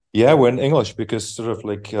Yeah, we're in English because sort of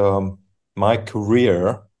like my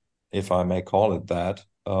career, if I may call it that,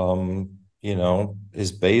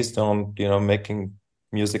 is based on, making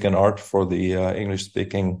music and art for the English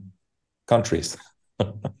speaking countries.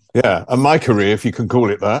 Yeah, and my career, if you can call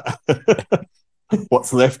it that,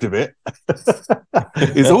 what's left of it,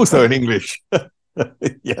 is also in English.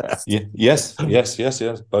 Yeah. Yes, yes, yes,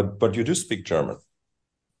 yes. But you do speak German.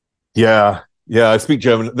 Yeah. Yeah. I speak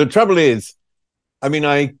German. The trouble is, I mean,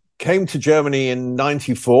 I came to Germany in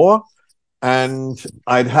 94 and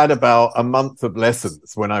I'd had about a month of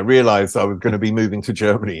lessons when I realized I was going to be moving to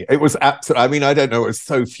Germany. It was absolutely, I mean, I don't know, it was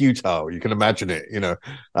so futile. You can imagine it.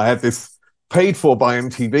 I had this paid for by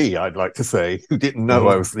MTV, I'd like to say, who didn't know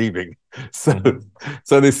I Hmm. was leaving. So, Hmm.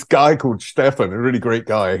 so this guy called Stefan, a really great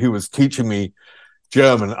guy who was teaching me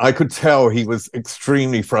German, I could tell he was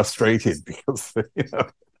extremely frustrated because,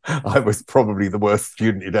 I was probably the worst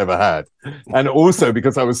student he'd ever had. And also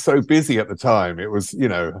because I was so busy at the time, it was,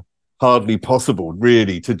 hardly possible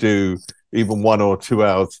really to do even 1 or 2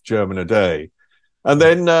 hours German a day. And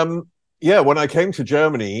then, yeah, when I came to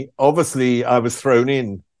Germany, obviously I was thrown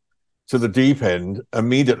in to the deep end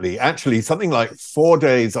immediately. Actually, something like 4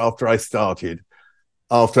 days after I started,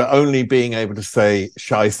 after only being able to say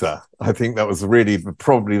Scheiße. I think that was really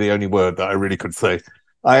probably the only word that I really could say.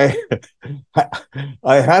 I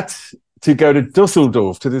I had to go to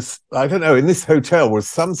Dusseldorf to this, I don't know, in this hotel was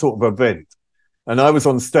some sort of event. And I was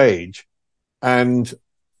on stage and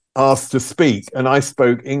asked to speak, and I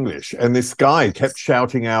spoke English. And this guy kept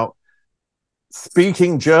shouting out,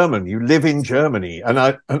 speaking German, you live in Germany. And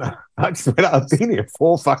I just went, I've been here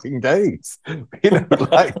 4 fucking days.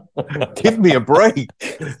 Like, give me a break.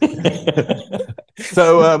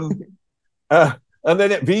 So, uh, and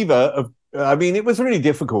then at Viva, I mean, it was really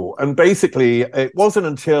difficult. And basically, it wasn't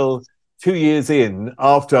until 2 years in,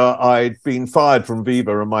 after I'd been fired from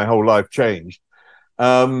Viva and my whole life changed,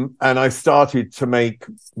 and I started to make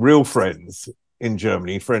real friends in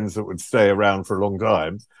Germany, friends that would stay around for a long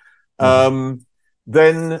time. Hmm. Um,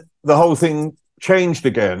 then the whole thing changed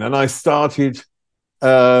again, and I started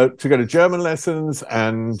to go to German lessons,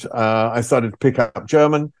 and I started to pick up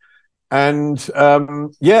German. And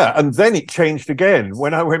yeah, and then it changed again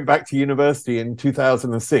when I went back to university in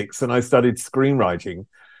 2006 and I studied screenwriting.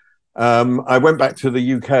 I went back to the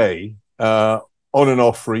UK on and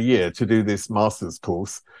off for a year to do this master's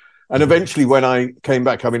course. And Hmm. eventually, when I came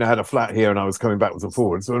back, I mean, I had a flat here and I was coming backwards and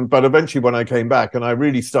forwards. But eventually, when I came back and I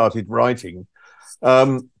really started writing,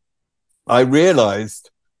 um, I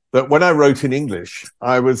realized that when I wrote in English,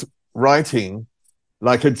 I was writing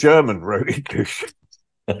like a German wrote English.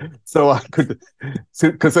 So I could,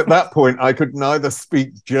 because at that point I could neither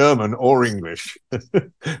speak German or English,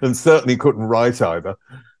 and certainly couldn't write either.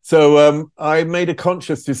 So I made a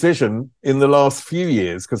conscious decision in the last few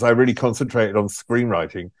years, because I really concentrated on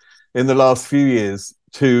screenwriting in the last few years,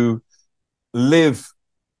 to live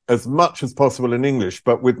as much as possible in English,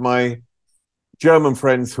 but with my German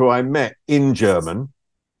friends who I met in German.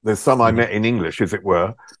 There's some I Hmm. met in English, as it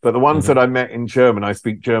were, but the ones that Hmm. I met in German, I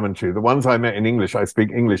speak German to. The ones I met in English, I speak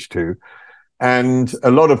English to. And a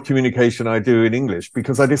lot of communication I do in English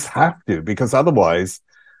because I just have to, because otherwise,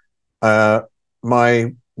 uh,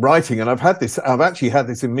 my writing, and I've actually had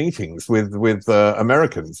this in meetings with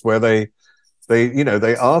Americans where they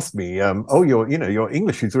ask me, oh, your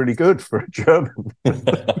English is really good for a German.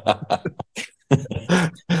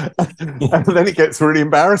 And then it gets really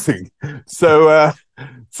embarrassing. So,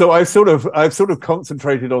 so I've sort of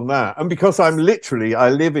concentrated on that. And because I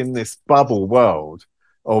live in this bubble world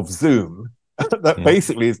of Zoom, that Hmm.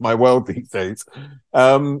 basically is my world these days,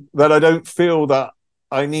 that I don't feel that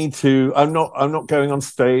I'm not going on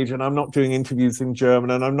stage, and I'm not doing interviews in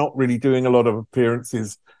German, and I'm not really doing a lot of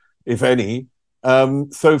appearances, if any.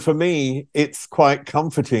 So for me, it's quite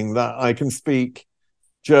comforting that I can speak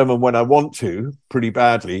German when I want to pretty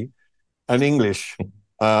badly, and English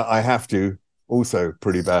I have to also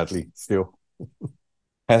pretty badly still.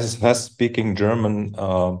 Has speaking German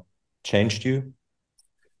changed you?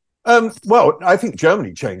 Well, I think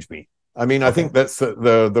Germany changed me. I mean, I Okay. think that's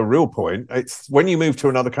the real point. It's when you move to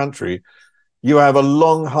another country, you have a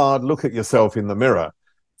long, hard look at yourself in the mirror,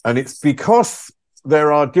 and it's because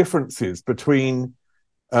there are differences between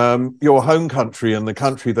your home country and the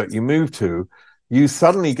country that you move to. You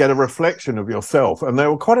suddenly get a reflection of yourself. And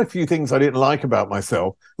there were quite a few things I didn't like about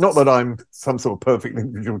myself. Not that I'm some sort of perfect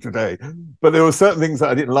individual today, but there were certain things that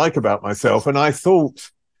I didn't like about myself. And I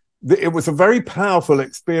thought that it was a very powerful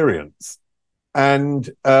experience, and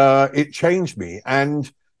it changed me.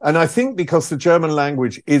 And I think because the German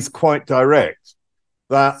language is quite direct,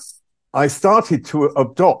 that I started to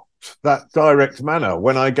adopt adopt that direct manner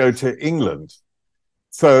when I go to England.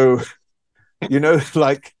 So,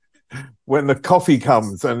 like when the coffee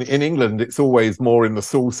comes, and in England, it's always more in the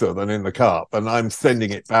saucer than in the cup, and I'm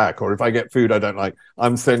sending it back. Or if I get food I don't like,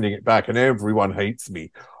 I'm sending it back, and everyone hates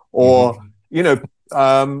me. Or,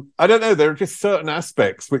 I don't know, there are just certain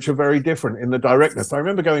aspects which are very different in the directness. I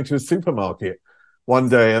remember going to a supermarket one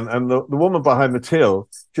day, and the woman behind the till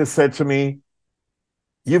just said to me,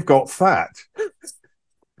 "You've got fat."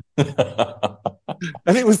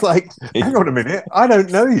 And it was like, hang on a minute, I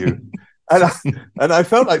don't know you. And I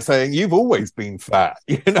felt like saying, "You've always been fat,"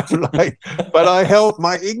 but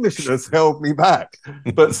my Englishness held me back.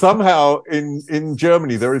 But somehow in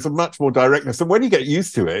Germany, there is a much more directness. And when you get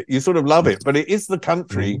used to it, you sort of love it. But it is the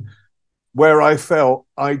country where I felt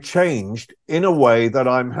I changed in a way that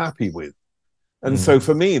I'm happy with. And so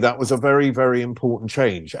for me, that was a very, very important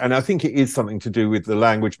change. And I think it is something to do with the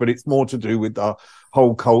language, but it's more to do with the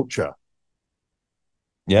whole culture.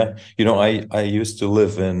 Yeah, I used to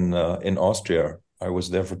live in Austria. I was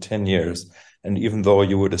there for 10 years, and even though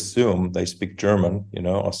you would assume they speak German,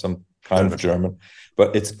 or some kind of German,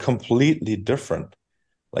 but it's completely different.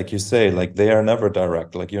 Like you say, like they are never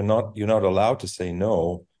direct. Like you're not allowed to say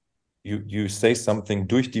no. You say something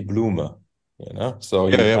durch die Blume, So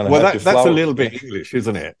you kind of well, have to that's a little bit English,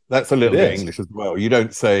 isn't it? That's a little bit English as well. You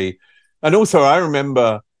don't say, and also I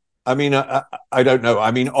remember. I mean, I don't know.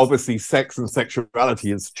 I mean, obviously, sex and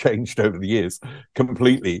sexuality has changed over the years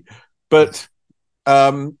completely. But,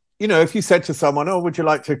 if you said to someone, "Oh, would you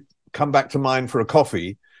like to come back to mine for a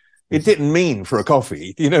coffee?" It didn't mean for a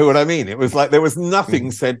coffee. You know what I mean? It was like there was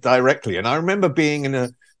nothing said directly. And I remember being in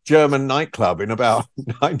a German nightclub in about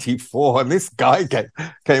 94, and this guy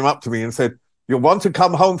came up to me and said, "You want to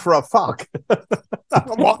come home for a fuck?"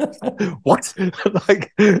 what?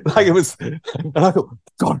 like it was, and I thought,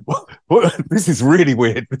 God, what? This is really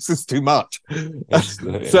weird. This is too much. It's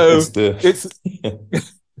the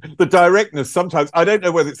directness. Sometimes I don't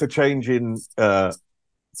know whether it's a change in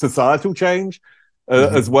societal change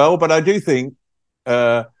as well, but I do think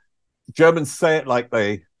Germans say it like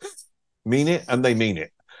they mean it, and they mean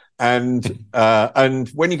it. And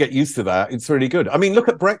when you get used to that, it's really good. I mean, look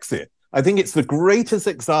at Brexit. I think it's the greatest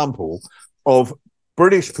example of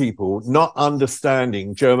British people not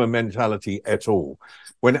understanding German mentality at all.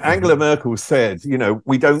 When Angela Merkel said,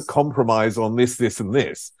 we don't compromise on this, this, and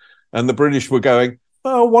this, and the British were going,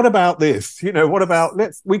 "Oh, what about this? What about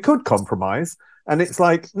we could compromise." And it's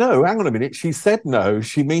like, no, hang on a minute. She said no,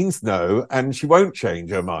 she means no, and she won't change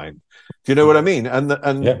her mind. Do you know what I mean?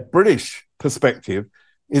 And British perspective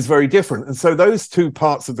is very different. And so those two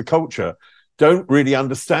parts of the culture don't really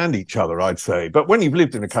understand each other, I'd say. But when you've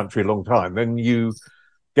lived in a country a long time, then you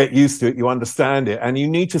get used to it, you understand it, and you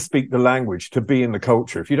need to speak the language to be in the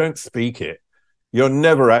culture. If you don't speak it, you're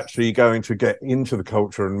never actually going to get into the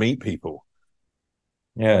culture and meet people.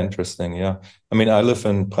 Yeah, interesting. Yeah. I mean, I live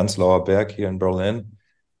in Prenzlauer Berg here in Berlin,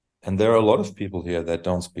 and there are a lot of people here that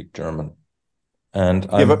don't speak German. And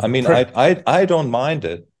I don't mind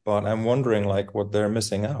it, but I'm wondering like what they're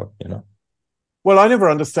missing out, Well, I never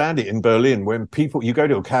understand it in Berlin when you go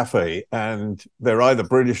to a cafe and they're either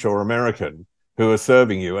British or American who are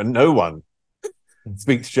serving you, and no one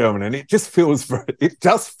speaks German, and it just feel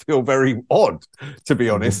very odd, to be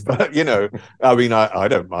honest. But I mean, I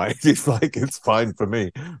don't mind. It's like it's fine for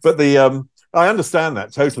me. But I understand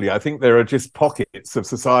that totally. I think there are just pockets of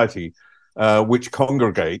society which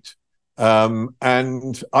congregate,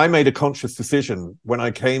 and I made a conscious decision when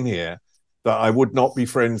I came here that I would not be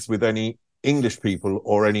friends with any English people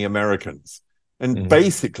or any Americans. And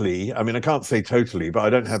basically, I mean, I can't say totally, but I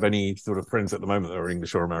don't have any sort of friends at the moment that are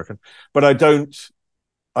English or American. But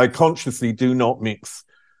I consciously do not mix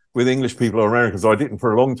with English people or Americans. I didn't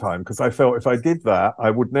for a long time because I felt if I did that, I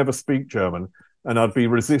would never speak German and I'd be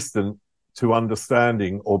resistant to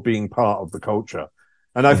understanding or being part of the culture.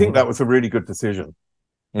 And I think that was a really good decision.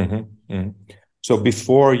 So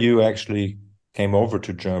before you actually came over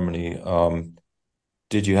to Germany,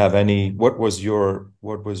 did you have what was your,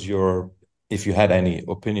 if you had any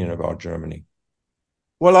opinion about Germany?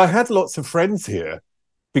 Well, I had lots of friends here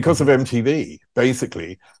because of MTV,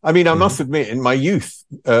 basically. I mean, I must admit, in my youth,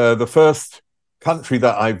 the first country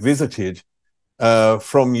that I visited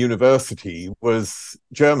from university was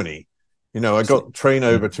Germany. I got train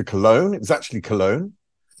over to Cologne. It was actually Cologne.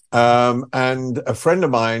 And a friend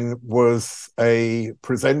of mine was a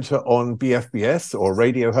presenter on BFBS, or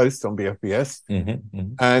radio host on BFBS.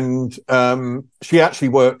 And she actually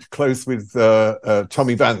worked close with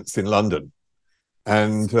Tommy Vance in London.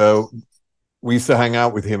 And we used to hang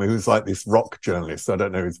out with him. He was like this rock journalist. I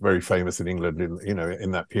don't know. He's very famous in England,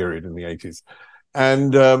 in that period in the 80s.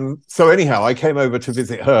 And so anyhow, I came over to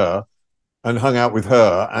visit her and hung out with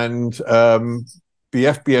her. And the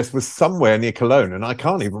FBS was somewhere near Cologne, and I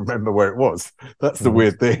can't even remember where it was. That's the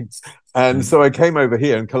weird thing. And so I came over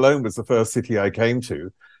here, and Cologne was the first city I came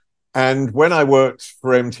to. And when I worked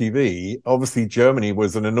for MTV, obviously Germany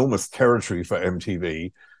was an enormous territory for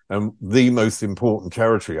MTV, and the most important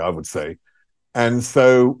territory, I would say. And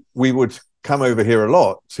so we would come over here a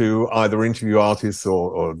lot to either interview artists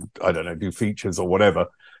or I don't know, do features or whatever.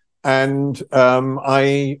 And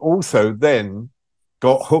I also then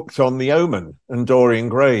got hooked on The Omen and Dorian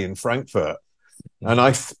Gray in Frankfurt. And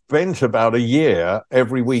I spent about a year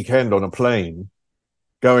every weekend on a plane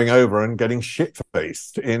going over and getting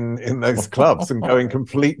shit-faced in those clubs and going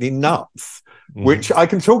completely nuts, which I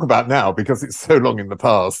can talk about now because it's so long in the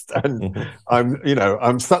past. And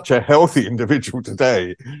I'm such a healthy individual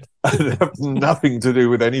today and have nothing to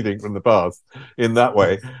do with anything from the past in that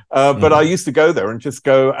way. But I used to go there and just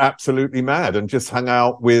go absolutely mad and just hang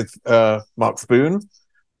out with Mark Spoon,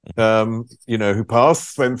 who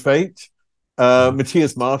passed, Sven Fate.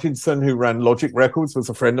 Matthias Martinsson, who ran Logic Records, was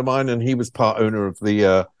a friend of mine, and he was part owner of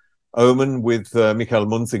the Omen with Michael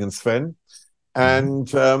Munzing and Sven. And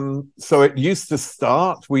so it used to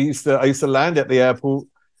start. I used to land at the airport.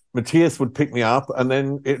 Matthias would pick me up, and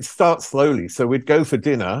then it'd start slowly. So we'd go for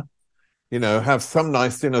dinner, have some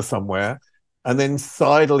nice dinner somewhere, and then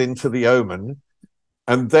sidle into the Omen.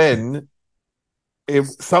 And then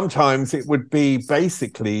sometimes it would be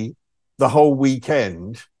basically the whole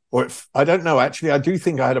weekend. Or I don't know, actually, I do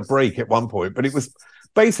think I had a break at one point, but it was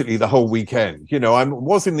basically the whole weekend. I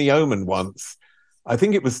was in the Omen once. I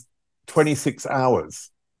think it was 26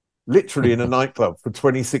 hours, literally in a nightclub for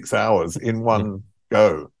 26 hours in one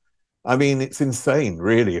go. I mean, it's insane,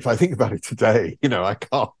 really. If I think about it today, I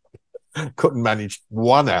couldn't manage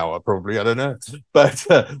 1 hour probably, I don't know. But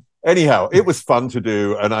anyhow, it was fun to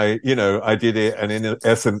do. And I did it. And in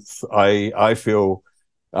essence, I feel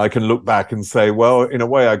I can look back and say, well, in a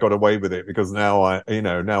way, I got away with it because now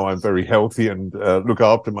I'm very healthy and look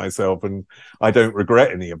after myself, and I don't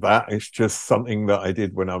regret any of that. It's just something that I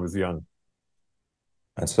did when I was young.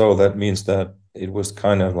 And so that means that it was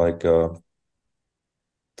kind of like the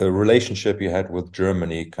relationship you had with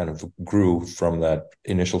Germany kind of grew from that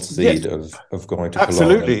initial seed of going to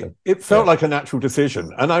Absolutely. Cologne. It felt like a natural decision,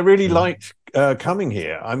 and I really liked coming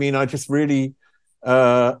here. I mean, I just really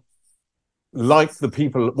like the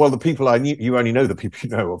people I knew. You only know the people you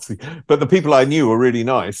know, obviously, but the people I knew were really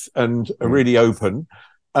nice and really open.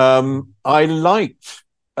 I liked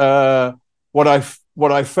what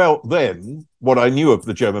I felt then, what I knew of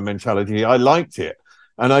the German mentality. I liked it,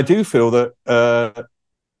 and I do feel that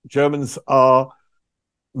Germans are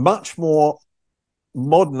much more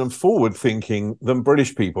modern and forward-thinking than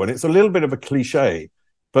British people, and it's a little bit of a cliche,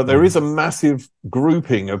 but there is a massive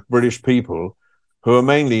grouping of British people who are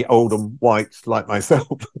mainly old and white like myself,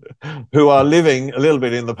 who are living a little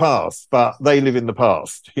bit in the past, but they live in the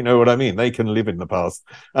past. You know what I mean? They can live in the past.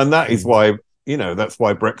 And that is why, that's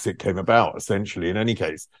why Brexit came about, essentially, in any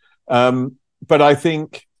case. But I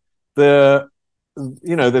think there's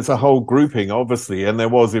a whole grouping, obviously, and there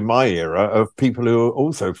was in my era, of people who are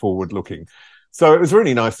also forward-looking. So it was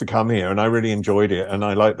really nice to come here, and I really enjoyed it, and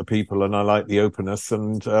I like the people, and I like the openness,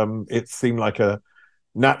 and it seemed like a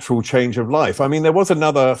natural change of life. I mean, there was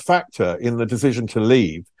another factor in the decision to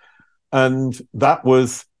leave, and that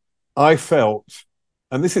was, I felt,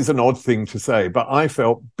 and this is an odd thing to say, but I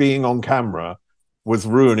felt being on camera was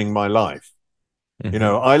ruining my life.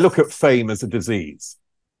 I look at fame as a disease.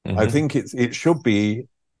 I think it should be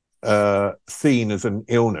seen as an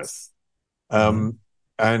illness,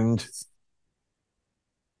 and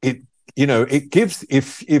it gives,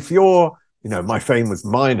 if you're, my fame was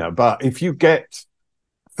minor, but if you get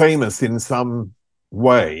famous in some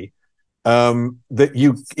way,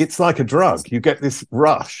 it's like a drug. You get this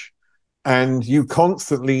rush and you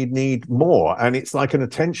constantly need more, and it's like an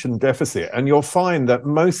attention deficit. And you'll find that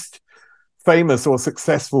most famous or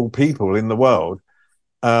successful people in the world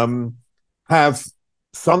have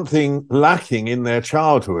something lacking in their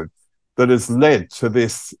childhood that has led to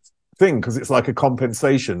this thing, because it's like a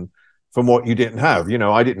compensation from what you didn't have.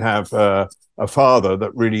 I didn't have a father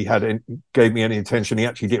that really gave me any attention. He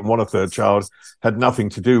actually didn't want a third child, had nothing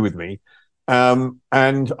to do with me.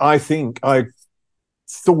 And I think I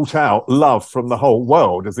sought out love from the whole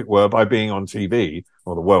world, as it were, by being on TV,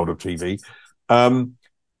 or the world of TV,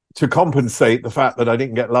 to compensate the fact that I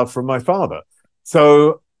didn't get love from my father.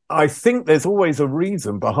 So I think there's always a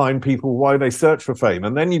reason behind people why they search for fame.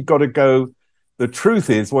 And then you've got to go, the truth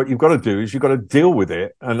is, what you've got to do is you've got to deal with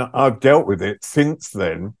it. And I've dealt with it since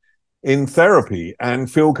then in therapy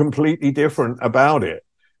and feel completely different about it.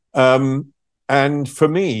 And for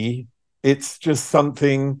me, it's just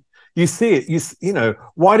something you see it. You know,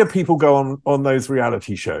 why do people go on those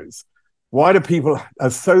reality shows? Why do people are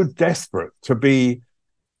so desperate to be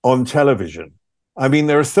on television? I mean,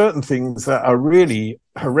 there are certain things that are really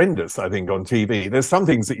horrendous, I think, on TV. There's some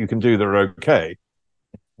things that you can do that are okay,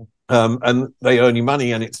 and they earn you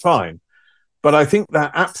money and it's fine. But I think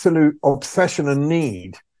that absolute obsession and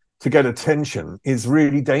need to get attention is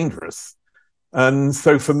really dangerous. And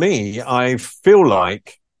so for me, I feel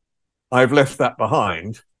like I've left that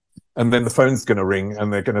behind. And then the phone's going to ring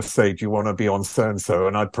and they're going to say, do you want to be on so-and-so?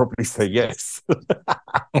 And I'd probably say yes.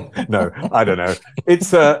 No, I don't know.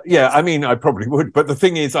 It's, yeah, I mean, I probably would. But the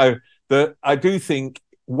thing is, I do think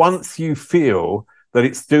once you feel that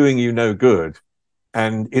it's doing you no good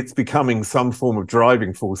and it's becoming some form of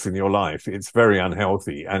driving force in your life, it's very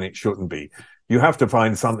unhealthy and it shouldn't be. You have to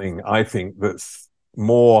find something, I think, that's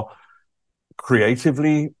more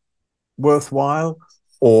creatively worthwhile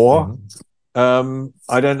or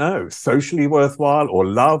I don't know, socially worthwhile or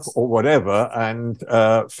love or whatever. And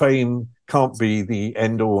fame can't be the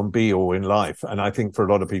end all and be all in life. And I think for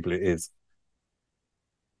a lot of people it is.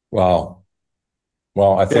 Wow.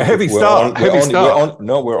 Well, I think heavy start.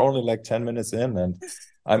 We're only like 10 minutes in, and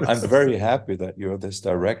I'm very happy that you're this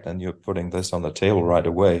direct and you're putting this on the table right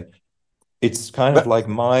away. It's kind of like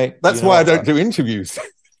that's why I don't do interviews.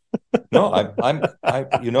 No,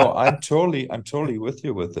 I'm totally with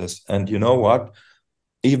you with this. And you know what?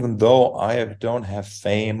 Even though I don't have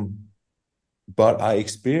fame, but I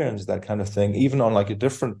experience that kind of thing, even on like a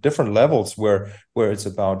different levels where it's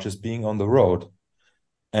about just being on the road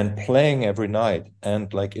and playing every night.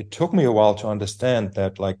 And like, it took me a while to understand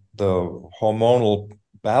that like the hormonal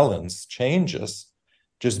balance changes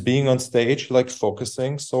just being on stage, like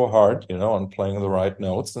focusing so hard, on playing the right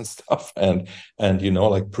notes and stuff, and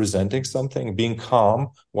like presenting something, being calm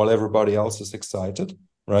while everybody else is excited,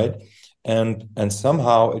 right? And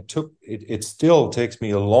somehow it still takes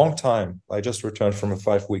me a long time. I just returned from a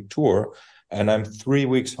 5-week tour, and I'm 3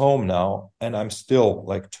 weeks home now, and I'm still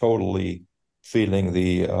like totally feeling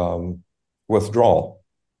the withdrawal.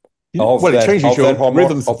 It changes your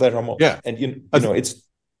rhythms of that hormone. Yeah, and it's.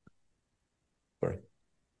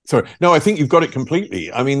 Sorry. No, I think you've got it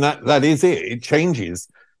completely. I mean, that is it. It changes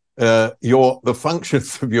the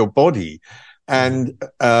functions of your body. And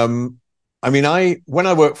I mean, when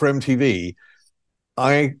I worked for MTV,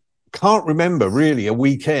 I can't remember really a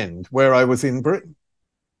weekend where I was in Britain.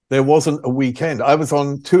 There wasn't a weekend. I was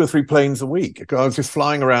on 2 or 3 planes a week. I was just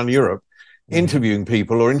flying around Europe, interviewing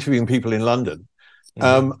people in London.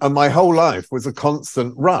 And my whole life was a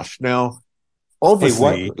constant rush. Now,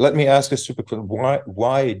 obviously, hey, let me ask a stupid question.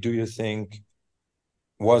 Why do you think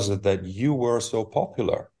was it that you were so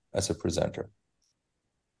popular as a presenter?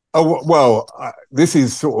 Oh, well, this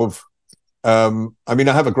is sort of, I mean,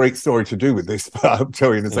 I have a great story to do with this, but I'll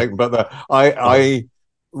tell you in a second. But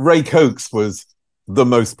Ray Coates was the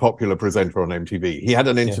most popular presenter on MTV. He had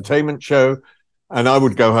an entertainment show, and I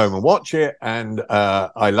would go home and watch it. And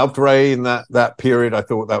I loved Ray in that period. I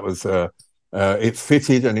thought that was it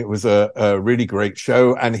fitted, and it was a really great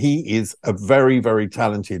show. And he is a very, very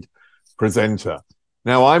talented presenter.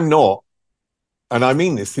 Now, I'm not, and I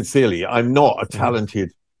mean this sincerely, I'm not a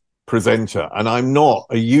talented presenter, and I'm not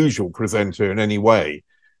a usual presenter in any way,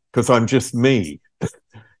 because I'm just me.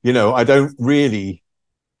 I don't really,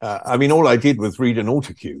 I mean, all I did was read an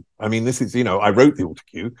autocue. I mean, this is, I wrote the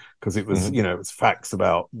autocue because it was, it was facts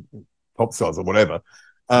about pop stars or whatever.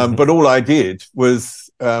 But all I did was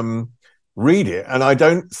read it, and I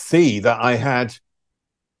don't see that I had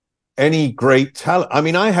any great talent. I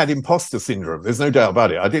mean, I had imposter syndrome. There's no doubt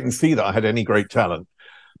about it. I didn't see that I had any great talent.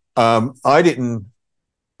 I didn't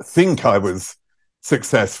think I was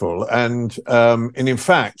successful. And in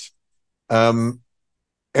fact,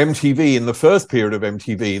 MTV, in the first period of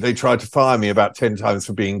MTV, they tried to fire me about 10 times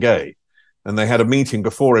for being gay. And they had a meeting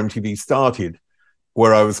before MTV started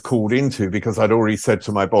where I was called into, because I'd already said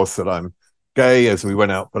to my boss that I'm gay as we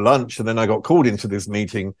went out for lunch. And then I got called into this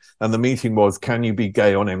meeting, and the meeting was, can you be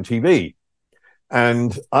gay on MTV?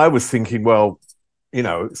 And I was thinking, well,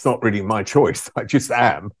 it's not really my choice. I just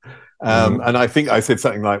am. And I think I said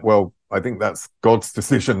something like, well, I think that's God's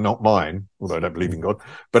decision, not mine, although I don't believe in God.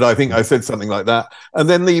 But I think I said something like that. And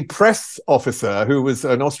then the press officer, who was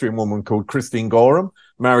an Austrian woman called Christine Gorham,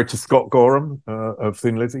 married to Scott Gorham of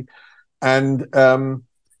Thin Lizzy, and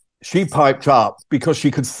she piped up because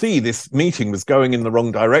she could see this meeting was going in the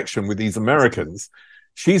wrong direction with these Americans.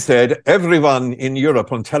 she said, everyone in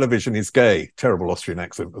Europe on television is gay. Terrible Austrian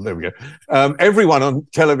accent, but there we go. Everyone on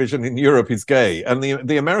television in Europe is gay. And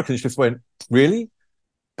the Americans just went, really?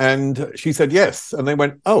 And she said, yes. And they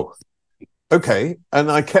went, oh, okay.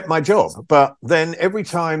 And I kept my job. But then every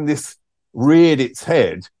time this reared its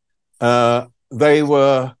head, they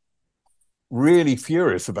were really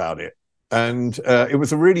furious about it. And it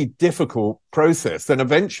was a really difficult process. And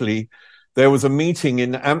eventually there was a meeting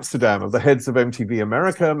in Amsterdam of the heads of MTV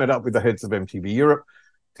America, met up with the heads of MTV Europe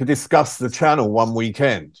to discuss the channel one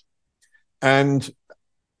weekend. And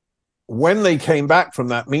when they came back from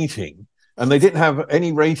that meeting, and they didn't have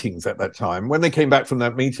any ratings at that time, when they came back from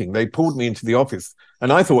that meeting, they pulled me into the office,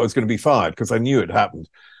 and I thought I was going to be fired because I knew it happened.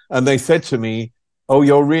 And they said to me, oh,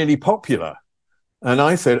 you're really popular. And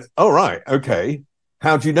I said, oh, right, okay.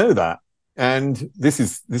 How do you know that? And this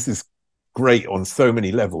is great on so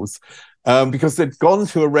many levels. Because they'd gone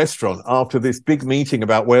to a restaurant after this big meeting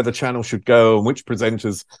about where the channel should go and which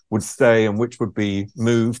presenters would stay and which would be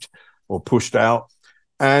moved or pushed out.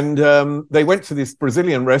 And they went to this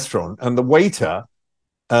Brazilian restaurant, and the waiter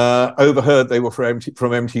overheard they were from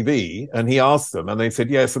MTV, and he asked them, and they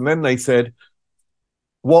said yes. And then they said,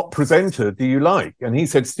 what presenter do you like? And he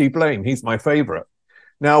said, Steve Blame, he's my favorite.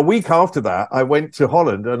 Now, a week after that, I went to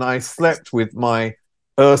Holland and I slept with my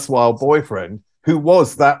erstwhile boyfriend, who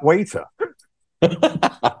was that waiter.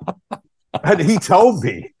 And he told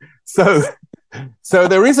me. So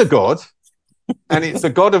there is a God, and it's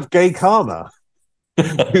a God of gay karma.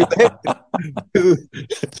 who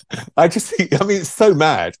I just think, I mean, it's so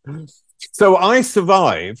mad. So I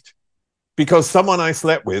survived because someone I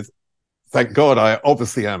slept with, thank God, I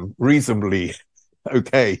obviously am reasonably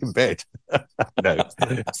okay in bed. No.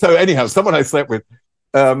 So anyhow, someone I slept with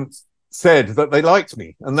said that they liked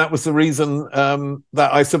me, and that was the reason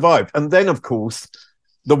that I survived. And then, of course,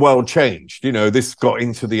 the world changed. You know, this got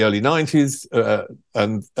into the early 90s,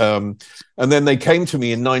 and then they came to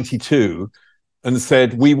me in 92 and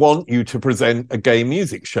said, we want you to present a gay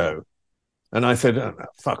music show. And I said, oh,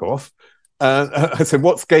 fuck off. I said,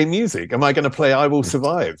 what's gay music? Am I going to play I Will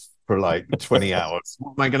Survive for like 20 hours?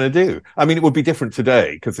 What am I going to do? I mean, it would be different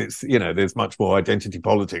today because it's, you know, there's much more identity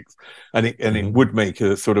politics, and it would make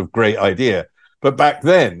a sort of great idea. But back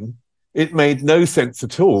then, it made no sense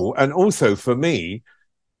at all. And also for me,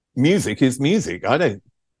 music is music. I don't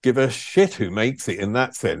give a shit who makes it in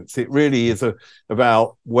that sense. It really is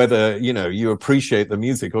about whether, you know, you appreciate the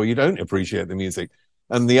music or you don't appreciate the music.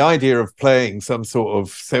 And the idea of playing some sort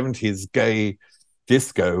of 70s gay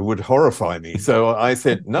disco would horrify me. So I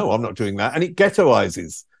said, no, I'm not doing that. And it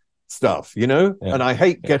ghettoizes stuff, you know? Yeah. And I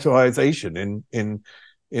hate ghettoization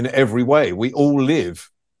in every way. We all live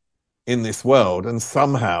in this world, and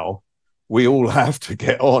somehow we all have to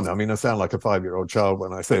get on. I mean, I sound like a 5-year-old child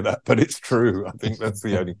when I say that, but it's true. I think that's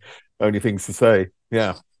the only things to say.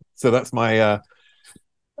 Yeah. So that's my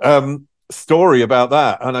story about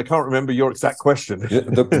that. And I can't remember your exact question.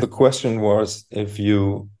 The question was if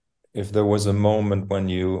there was a moment when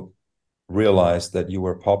you realized that you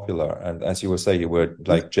were popular, and as you were saying, you were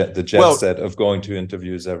like the jet set of going to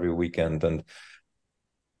interviews every weekend. And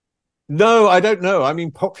no, I don't know. I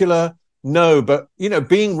mean, popular, no, but you know,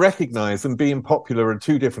 being recognized and being popular are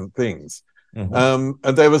two different things. And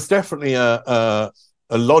there was definitely a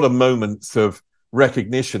lot of moments of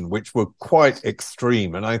recognition which were quite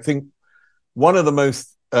extreme. And I think one of the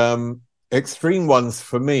most extreme ones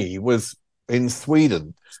for me was in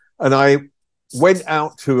Sweden. And I went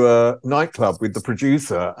out to a nightclub with the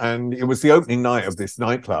producer, and it was the opening night of this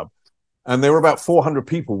nightclub. And there were about 400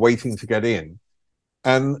 people waiting to get in.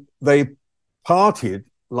 And they partied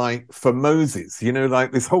like for Moses, you know,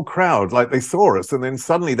 like this whole crowd, like they saw us, and then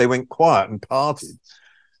suddenly they went quiet and partied.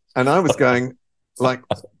 And I was going like,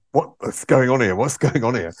 what's going on here? What's going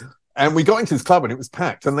on here? And we got into this club and it was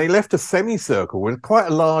packed, and they left a semicircle with quite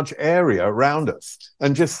a large area around us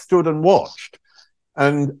and just stood and watched.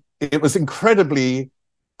 And it was incredibly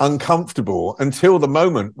uncomfortable until the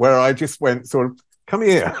moment where I just went sort of, come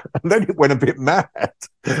here. And then it went a bit mad.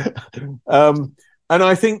 And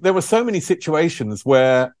I think there were so many situations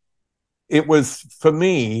where it was, for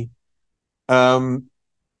me,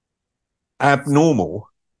 abnormal.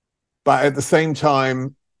 But at the same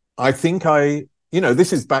time, I think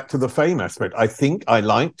this is back to the fame aspect. I think I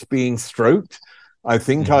liked being stroked. I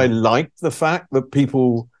think I liked the fact that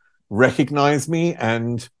people recognized me.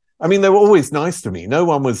 And I mean, they were always nice to me. No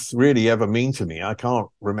one was really ever mean to me. I can't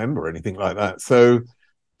remember anything like that. So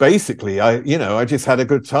basically, I just had a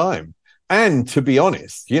good time. And to be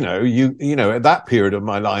honest, at that period of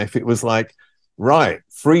my life, it was like, right,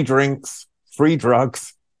 free drinks, free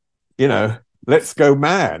drugs, let's go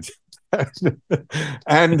mad.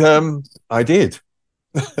 And I did.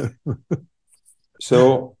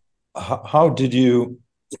 So how did you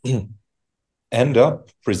end up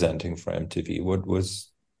presenting for MTV?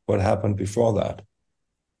 What happened before that?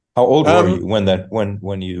 How old were you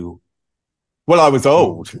when you? Well, I was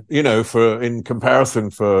old, for in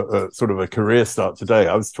comparison for sort of a career start today.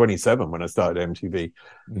 I was 27 when I started MTV.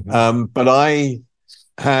 Mm-hmm. But I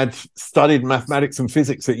had studied mathematics and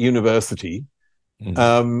physics at university.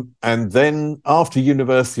 And then after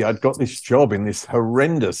university, I'd got this job in this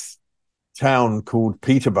horrendous town called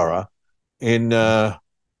Peterborough in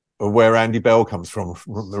where Andy Bell comes from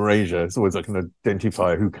Malaysia. It's always I can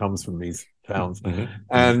identify who comes from these towns.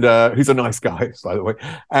 And who's a nice guy, by the way.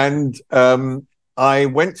 And I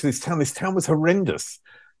went to this town. This town was horrendous.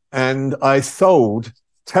 And I sold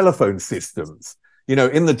telephone systems,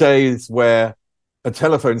 in the days where a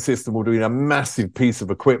telephone system would be a massive piece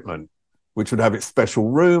of equipment, which would have its special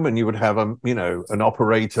room, and you would have an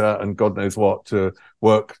operator and God knows what to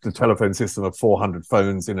work the telephone system of 400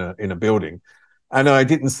 phones in a building. And I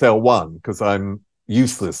didn't sell one because I'm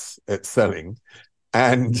useless at selling.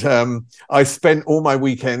 And I spent all my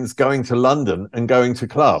weekends going to London and going to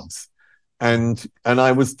clubs. And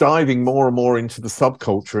I was diving more and more into the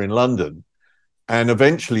subculture in London. And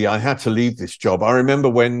eventually I had to leave this job. I remember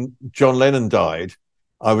when John Lennon died,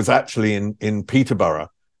 I was actually in Peterborough.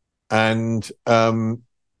 And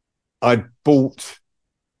I bought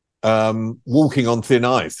Walking on Thin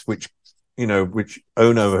Ice, which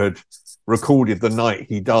Ono had recorded the night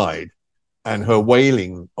he died, and her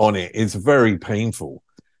wailing on it is very painful.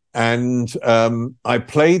 And I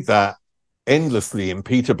played that endlessly in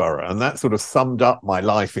Peterborough, and that sort of summed up my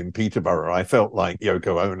life in Peterborough. I felt like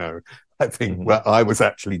Yoko Ono. I think I was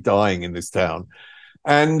actually dying in this town.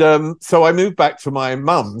 And so I moved back to my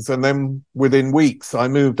mum's, and then within weeks I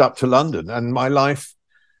moved up to London, and my life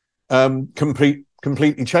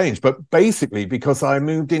completely changed. But basically because I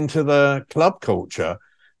moved into the club culture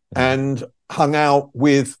and hung out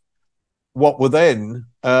with what were then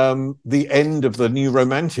the end of the new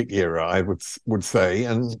romantic era, I would say.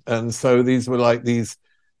 And so these were like these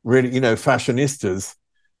really, fashionistas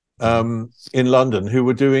in London who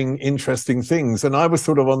were doing interesting things. And I was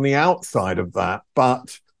sort of on the outside of that,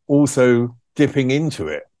 but also dipping into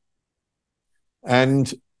it.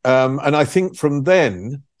 And I think from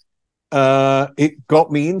then, it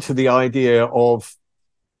got me into the idea of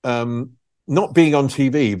not being on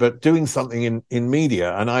TV, but doing something in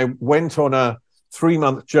media. And I went on a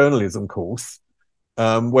 3-month journalism course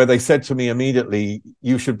where they said to me immediately,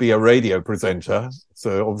 you should be a radio presenter.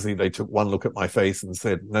 So obviously they took one look at my face and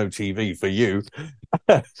said, no TV for you.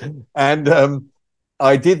 And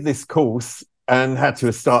I did this course and had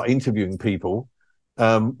to start interviewing people,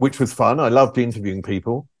 which was fun. I loved interviewing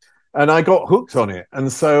people. And I got hooked on it.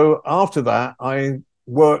 And so after that, I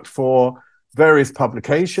worked for various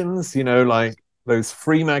publications, like those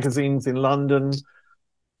free magazines in London,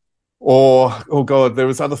 or, oh God, there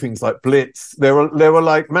was other things like Blitz. There were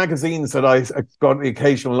like magazines that I got the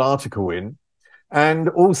occasional article in, and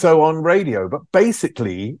also on radio. But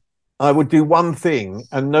basically, I would do one thing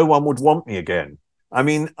and no one would want me again. I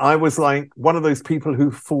mean, I was like one of those people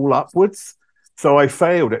who fall upwards. So I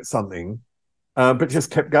failed at something, but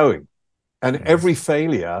just kept going. And every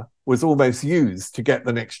failure was almost used to get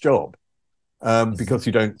the next job. Because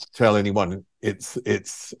you don't tell anyone it's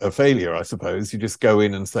a failure, I suppose. You just go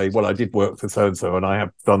in and say, well, I did work for so-and-so and I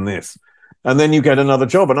have done this. And then you get another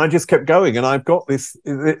job. And I just kept going. And I've got this,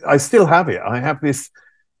 I still have it. I have this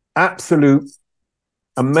absolute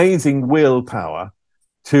amazing willpower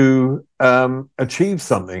to achieve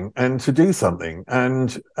something and to do something.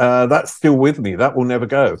 And that's still with me. That will never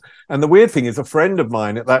go. And the weird thing is a friend of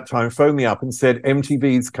mine at that time phoned me up and said,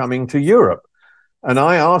 MTV's coming to Europe. And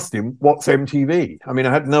I asked him, what's MTV? I mean,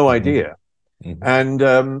 I had no idea.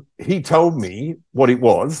 And he told me what it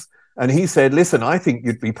was. And he said, listen, I think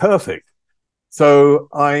you'd be perfect. So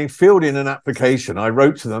I filled in an application. I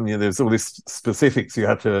wrote to them, there's all these specifics you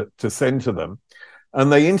had to send to them.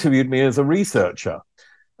 And they interviewed me as a researcher.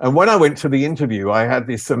 And when I went to the interview, I had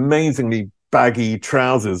this amazingly baggy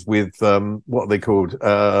trousers with what are they called?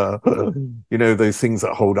 Those things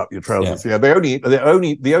that hold up your trousers. Yeah,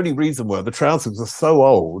 the only reason were the trousers were so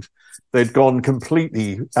old, they'd gone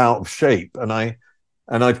completely out of shape, and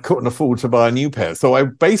I couldn't afford to buy a new pair. So I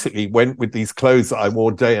basically went with these clothes that I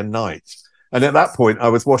wore day and night. And at that point, I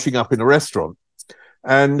was washing up in a restaurant,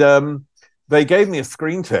 and they gave me a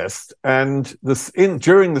screen test. And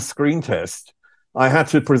during the screen test, I had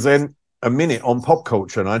to present a minute on pop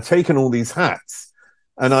culture, and I'd taken all these hats,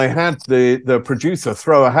 and I had the producer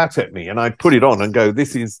throw a hat at me, and I'd put it on and go,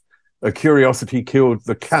 this is A Curiosity Killed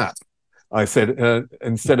the Cat I said,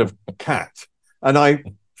 instead of cat. And I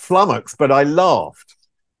flummoxed, but I laughed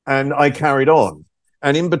and I carried on.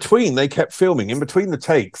 And in between, they kept filming. In between the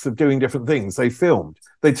takes of doing different things, they filmed.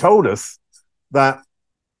 They told us that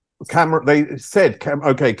they said,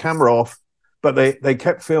 okay, camera off, but they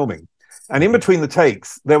kept filming. And in between the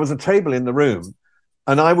takes, there was a table in the room,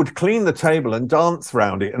 and I would clean the table and dance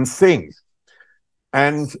around it and sing.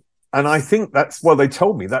 And I think they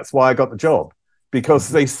told me that's why I got the job, because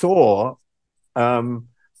they saw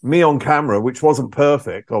me on camera, which wasn't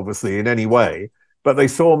perfect, obviously, in any way, but they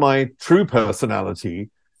saw my true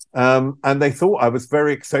personality, and they thought I was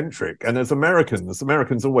very eccentric. And as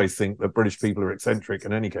Americans always think that British people are eccentric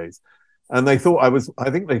in any case. And I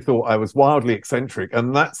think they thought I was wildly eccentric,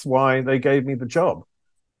 and that's why they gave me the job.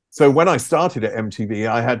 So when I started at MTV,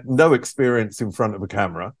 I had no experience in front of a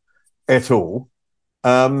camera at all.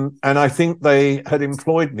 And I think they had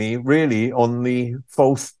employed me really on the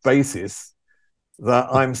false basis that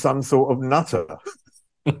I'm some sort of nutter.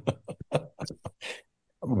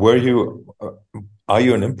 Are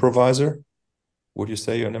you an improviser? Would you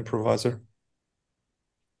say you're an improviser?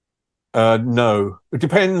 No, it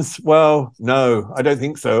depends. Well, no, I don't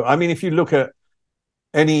think so. I mean, if you look at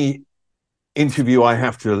any interview I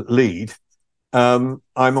have to lead, I'm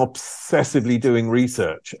obsessively doing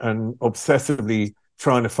research and obsessively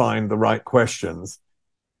trying to find the right questions.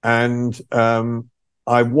 And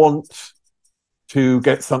I want to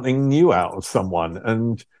get something new out of someone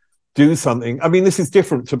and do something. I mean, this is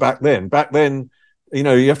different to back then. Back then,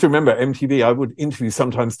 you have to remember MTV, I would interview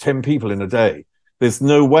sometimes 10 people in a day. There's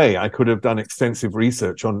no way I could have done extensive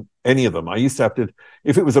research on any of them. I used to have to,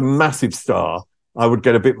 if it was a massive star, I would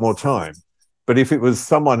get a bit more time. But if it was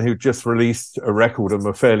someone who just released a record and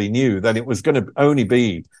were fairly new, then it was going to only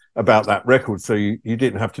be about that record. So you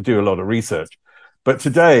didn't have to do a lot of research. But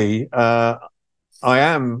today, I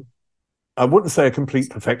wouldn't say a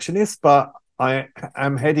complete perfectionist, but I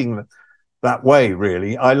am heading that way,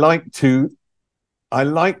 really. I like to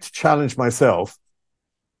challenge myself,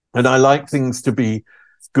 and I like things to be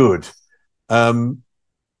good.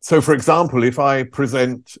 So, for example, if I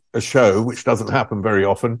present a show, which doesn't happen very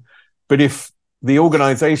often, but if the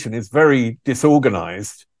organization is very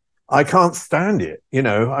disorganized, I can't stand it.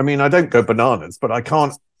 I mean, I don't go bananas, but I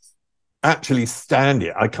can't actually stand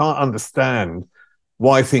it. I can't understand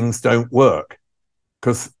why things don't work,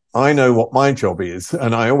 because I know what my job is,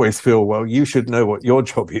 and I always feel, well, you should know what your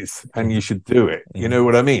job is, and you should do it. You know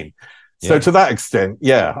what I mean? Yeah. So to that extent,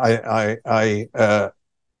 yeah,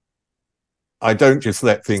 I don't just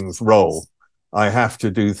let things roll. I have to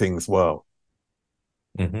do things well.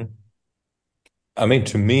 Mm-hmm. I mean,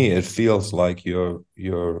 to me, it feels like you're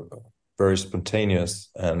very spontaneous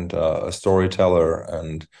and a storyteller,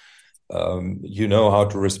 and you know how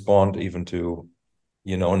to respond even to,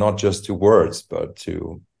 not just to words, but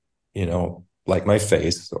to, like my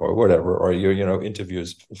face or whatever, or your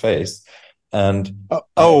interview's face. And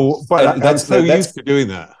that's so used to doing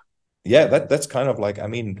that. Yeah, that's kind of like, I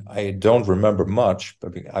mean, I don't remember much,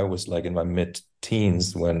 but I was like in my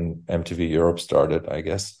mid-teens when MTV Europe started, I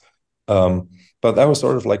guess. But that was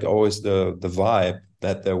sort of like always the vibe,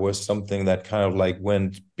 that there was something that kind of like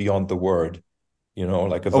went beyond the word,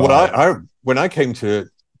 like a vibe. When I came to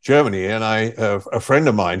Germany, and a friend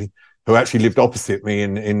of mine who actually lived opposite me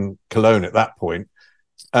in Cologne at that point,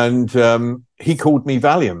 and he called me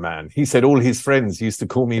Valiant Man. He said all his friends used to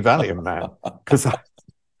call me Valiant Man because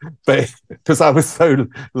I was so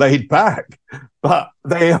laid back. But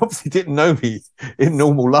they obviously didn't know me in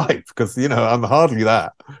normal life, because I'm hardly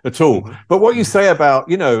that at all. But what you say about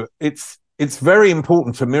it's very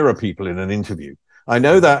important to mirror people in an interview. I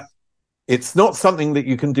know that it's not something that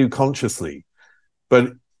you can do consciously,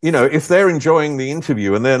 but if they're enjoying the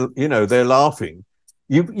interview and they're laughing,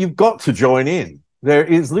 you've got to join in. There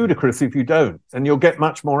is ludicrous if you don't, and you'll get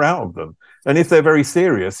much more out of them. And if they're very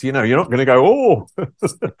serious, you're not going to go, oh,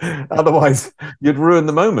 otherwise you'd ruin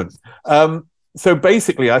the moment. So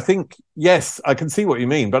basically, I think, yes, I can see what you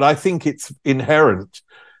mean, but I think it's inherent.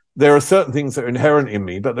 There are certain things that are inherent in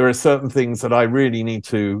me, but there are certain things that I really need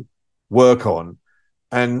to work on.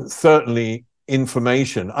 And certainly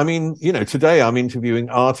information. I mean, today I'm interviewing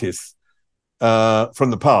artists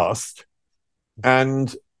from the past,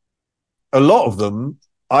 and a lot of them,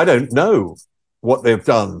 I don't know what they've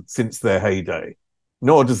done since their heyday,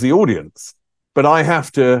 nor does the audience. But I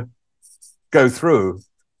have to go through,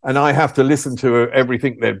 and I have to listen to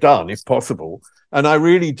everything they've done, if possible. And I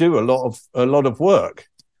really do a lot of work.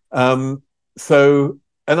 And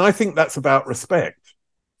I think that's about respect.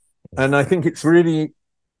 And I think it's really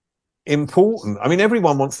important. I mean,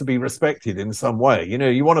 everyone wants to be respected in some way.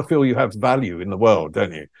 You want to feel you have value in the world,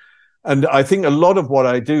 don't you? And I think a lot of what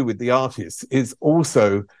I do with the artists is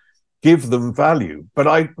also give them value, but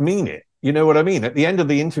I mean it. You know what I mean? At the end of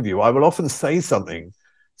the interview, I will often say something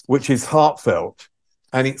which is heartfelt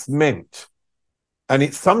and it's meant. And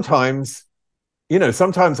it's sometimes,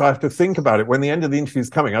 sometimes I have to think about it when the end of the interview is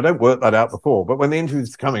coming. I don't work that out before, but when the interview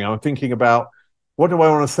is coming, I'm thinking about, what do I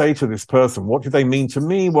want to say to this person? What do they mean to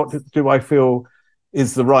me? What do I feel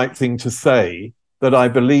is the right thing to say that I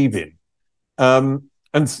believe in? I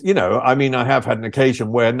have had an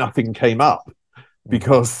occasion where nothing came up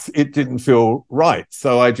because it didn't feel right.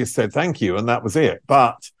 So I just said, thank you. And that was it.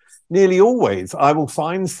 But nearly always I will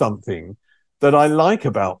find something that I like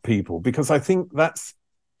about people, because I think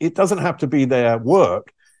it doesn't have to be their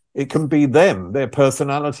work. It can be them, their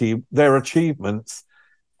personality, their achievements,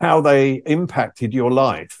 how they impacted your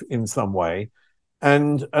life in some way.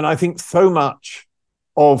 And I think so much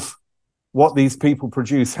of what these people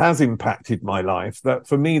produce has impacted my life that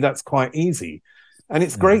for me, that's quite easy. And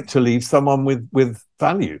it's great to leave someone with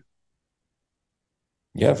value.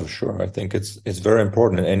 Yeah, for sure. I think it's very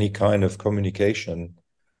important in any kind of communication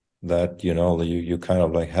that, you kind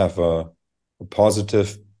of like have a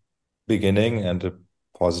positive beginning and a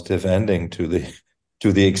positive ending to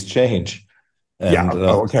the exchange. And,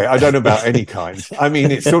 okay. I don't know about any kind. I mean,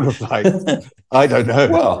 it's sort of like, I don't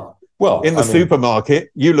know. Well, in the supermarket,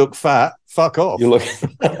 you look fat, fuck off. You look.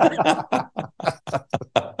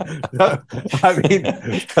 I mean,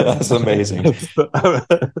 that's amazing.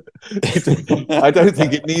 I don't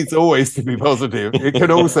think it needs always to be positive. It can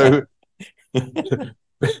also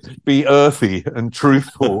be earthy and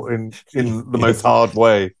truthful in the most hard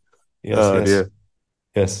way.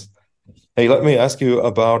 Yes. Hey, let me ask you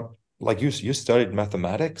about, like, you studied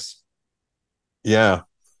mathematics? Yeah,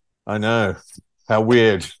 I know. How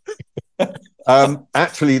weird.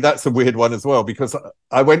 Actually, that's a weird one as well, because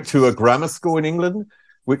I went to a grammar school in England,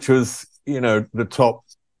 which was, the top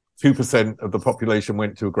 2% of the population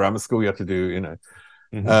went to a grammar school. You had to do,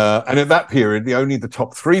 and at that period, only the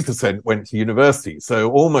top 3% went to university.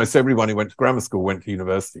 So almost everyone who went to grammar school went to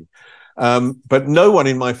university. But no one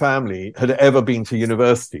in my family had ever been to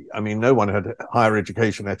university. I mean, no one had higher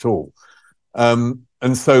education at all. And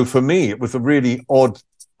so for me, it was a really odd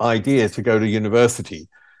idea to go to university.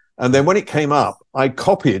 And then when it came up, I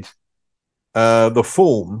copied the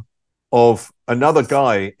form of another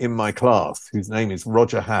guy in my class whose name is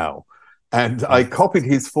Roger Howe. And I copied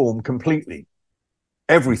his form completely.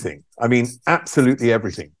 Everything. I mean, absolutely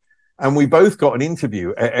everything. And we both got an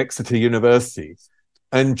interview at Exeter University.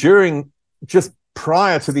 And just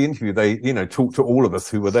prior to the interview, they, talked to all of us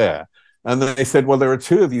who were there. And they said, well, there are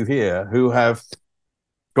two of you here who have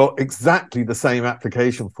got exactly the same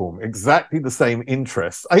application form, exactly the same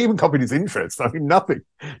interests. I even copied his interests. I mean, nothing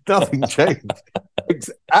changed.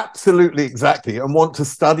 Absolutely exactly. And want to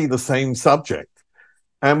study the same subject.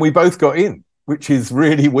 And we both got in, which is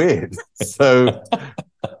really weird. So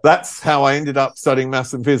that's how I ended up studying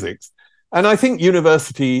maths and physics. And I think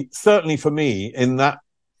university, certainly for me in that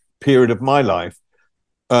period of my life,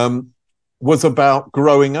 was about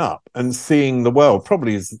growing up and seeing the world.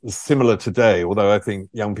 Probably is similar today, although I think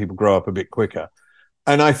young people grow up a bit quicker.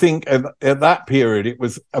 And I think at that period, it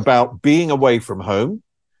was about being away from home.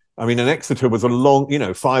 I mean, and Exeter was a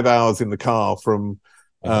long, 5 hours in the car from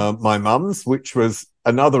my mum's, which was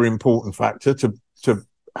another important factor to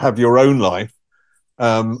have your own life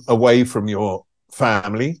away from your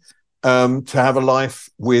family, to have a life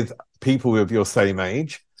with people of your same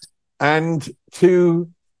age, and to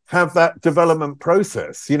have that development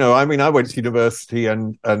process. I mean, I went to university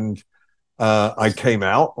and I came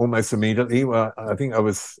out almost immediately. Well, I think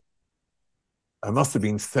I must have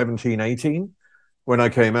been 17, 18 when I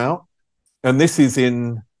came out. And this was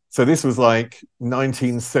like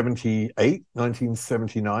 1978,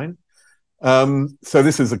 1979. So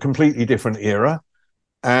this is a completely different era.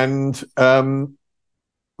 And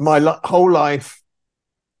my whole life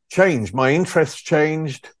changed. My interests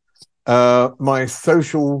changed. My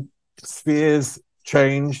social spheres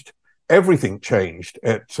changed. Everything changed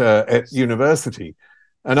at university.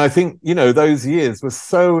 And I think, those years were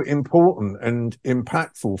so important and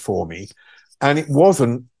impactful for me. And it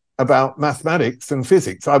wasn't about mathematics and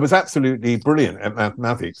physics. I was absolutely brilliant at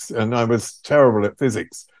mathematics and I was terrible at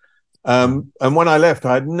physics. And when I left,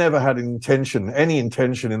 I had never had any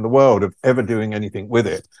intention in the world of ever doing anything with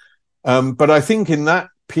it. But I think in that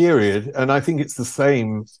period, and I think it's the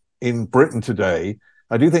same in Britain today,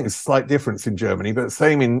 I do think it's a slight difference in Germany, but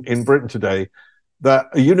same in Britain today, that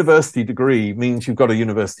a university degree means you've got a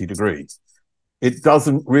university degree. It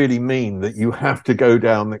doesn't really mean that you have to go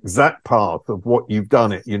down the exact path of what you've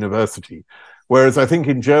done at university. Whereas I think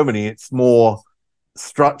in Germany, it's more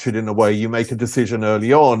structured in a way. You make a decision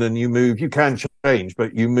early on and you move, you can change,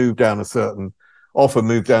 but you move down a certain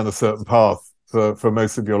path for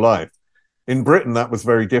most of your life. In Britain, that was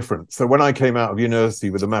very different. So when I came out of university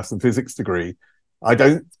with a maths and physics degree, I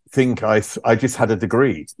don't think I just had a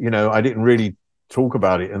degree. I didn't really talk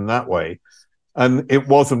about it in that way. And it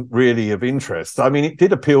wasn't really of interest. I mean, it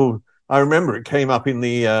did appeal. I remember it came up in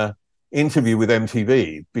the interview with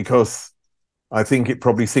MTV, because I think it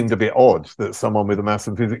probably seemed a bit odd that someone with a maths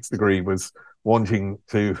and physics degree was wanting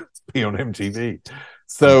to be on MTV.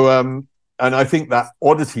 So, and I think that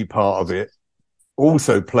oddity part of it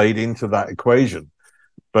also played into that equation.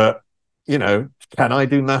 But, can I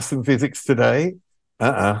do maths and physics today?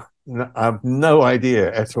 I have no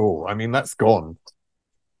idea at all. I mean, that's gone.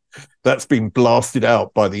 That's been blasted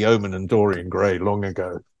out by the Omen and Dorian Gray long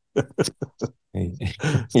ago.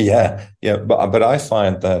 Yeah. But I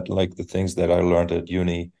find that, like, the things that I learned at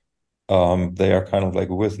uni, they are kind of like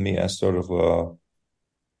with me as sort of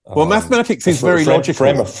well, mathematics is very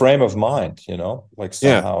logical. Frame of mind, like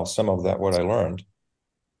somehow some of that what I learned.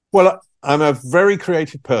 Well, I'm a very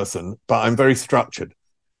creative person, but I'm very structured,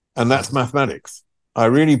 and that's mathematics. I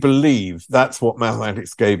really believe that's what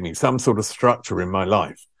mathematics gave me, some sort of structure in my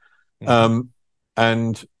life. And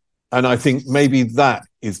I think maybe that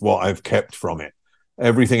is what I've kept from it.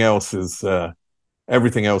 Everything else has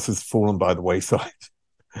fallen by the wayside.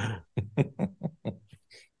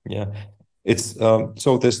 Yeah, it's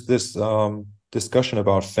so this discussion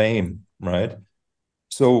about fame, right?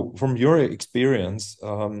 So from your experience,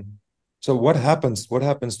 so what happens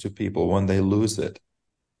to people when they lose it?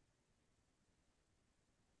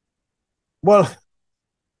 Well,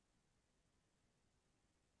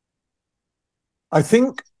 I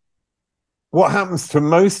think what happens to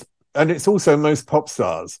most, and it's also most pop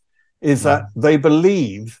stars, is that they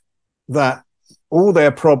believe that all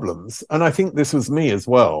their problems, and I think this was me as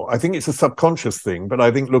well, I think it's a subconscious thing, but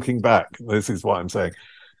I think looking back, this is what I'm saying,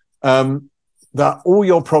 that all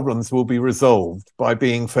your problems will be resolved by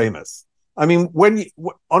being famous. I mean,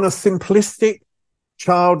 on a simplistic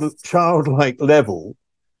childlike level,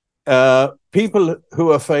 people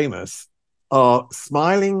who are famous are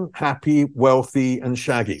smiling, happy, wealthy, and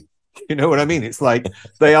shaggy. You know what I mean? It's like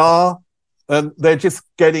they're just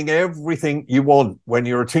getting everything you want when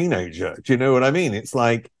you're a teenager. Do you know what I mean? It's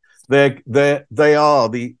like they are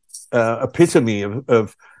the epitome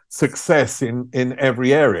of success in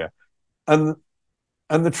every area. And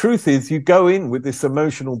the truth is, you go in with this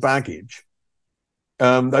emotional baggage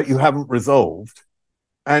that you haven't resolved,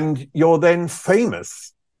 and you're then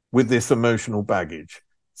famous with this emotional baggage.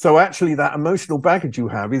 So actually that emotional baggage you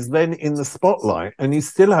have is then in the spotlight and you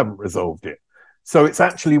still haven't resolved it. So it's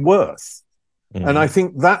actually worse. And I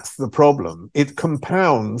think that's the problem. It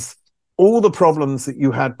compounds all the problems that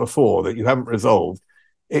you had before that you haven't resolved.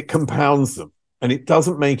 It compounds them, and it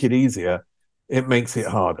doesn't make it easier. It makes it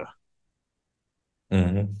harder.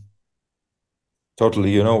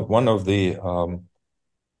 Totally. One of the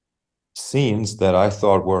scenes that I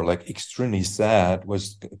thought were like extremely sad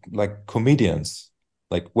was like comedians.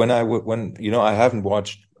 Like when I haven't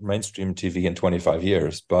watched mainstream TV in 25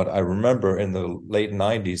 years, but I remember in the late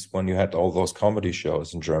 90s when you had all those comedy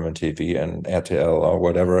shows in German TV and RTL or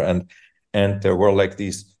whatever, and there were like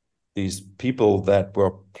these people that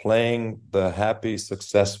were playing the happy,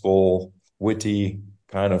 successful, witty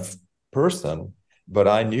kind of person. But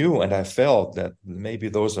I knew and I felt that maybe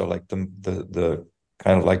those are like the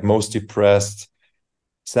kind of like most depressed,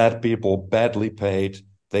 sad people, badly paid.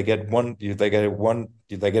 They get a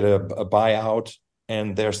buyout,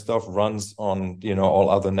 and their stuff runs on all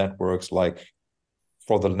other networks like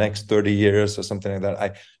for the next 30 years or something like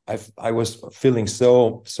that. I was feeling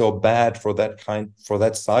so bad for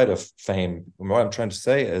that side of fame. And what I'm trying to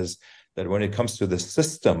say is that when it comes to the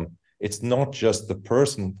system, it's not just the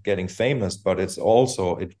person getting famous, but it's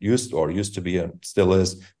also it used to be and still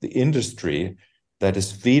is the industry that is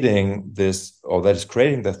feeding this, or that is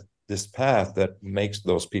creating this path that makes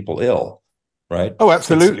those people ill, right? Oh,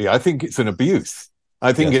 absolutely. I think it's an abuse.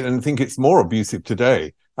 I think it's more abusive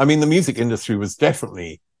today. I mean, the music industry was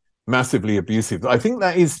definitely massively abusive. I think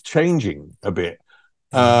that is changing a bit.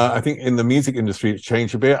 I think in the music industry, it's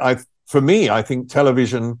changed a bit. For me, I think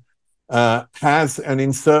television has, and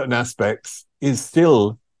in certain aspects, is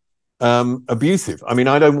still abusive. I mean,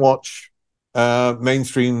 I don't watch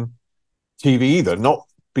mainstream TV either, not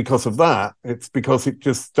because of that. It's because it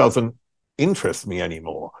just doesn't interest me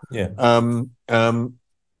anymore. And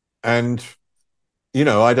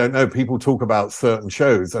I don't know, people talk about certain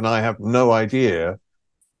shows and I have no idea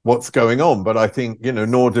what's going on, but I think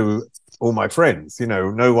nor do all my friends.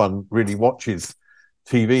 No one really watches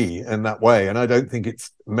TV in that way, and I don't think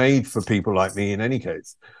it's made for people like me in any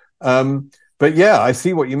case. But yeah, I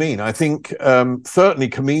see what you mean. I think certainly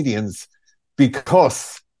comedians,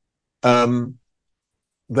 because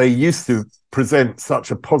they used to present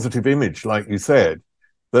such a positive image, like you said,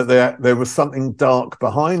 that there was something dark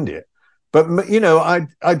behind it. But, you know,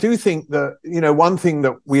 I do think that, you know, one thing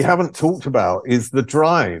that we haven't talked about is the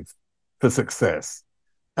drive for success.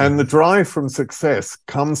 And the drive from success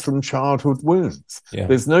comes from childhood wounds. Yeah.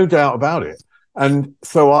 There's no doubt about it. And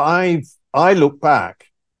so I look back,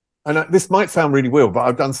 and this might sound really weird, but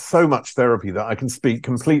I've done so much therapy that I can speak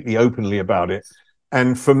completely openly about it.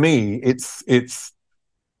 And for me, it's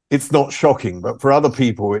not shocking, but for other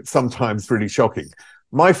people, it's sometimes really shocking.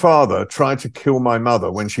 My father tried to kill my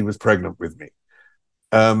mother when she was pregnant with me.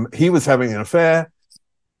 He was having an affair.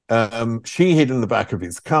 She hid in the back of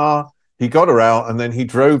his car. He got her out, and then he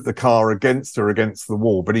drove the car against her against the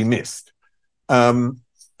wall, but he missed. And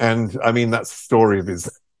I mean, that's the story of his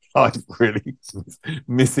life, really,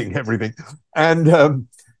 missing everything. And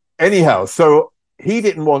anyhow, so he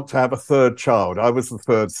didn't want to have a third child. I was the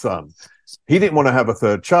third son. He didn't want to have a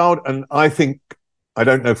third child. And I think, I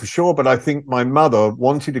don't know for sure, but I think my mother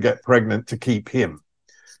wanted to get pregnant to keep him.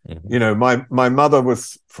 Mm-hmm. You know, my mother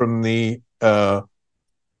was from the,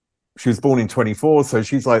 she was born in 24, so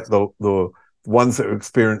she's like the ones that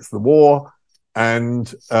experienced the war,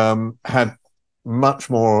 and had much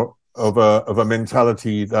more of a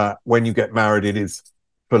mentality that when you get married, it is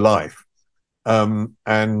for life.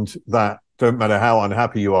 And that don't matter how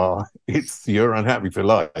unhappy you are, you're unhappy for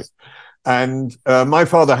life. And my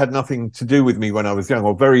father had nothing to do with me when I was young,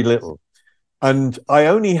 or very little. And I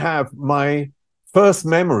only have my first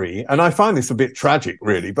memory, and I find this a bit tragic,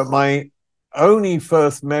 really, but my only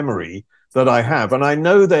first memory that I have, and I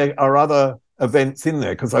know there are other events in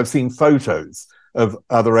there because I've seen photos of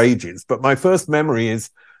other ages, but my first memory is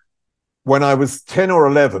when I was 10 or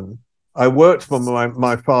 11, I worked for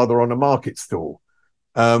my father on a market stall.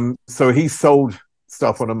 So he sold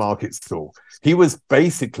stuff on a market stall. He was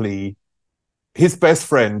basically, his best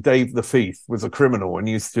friend, Dave the Thief, was a criminal and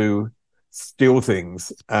used to steal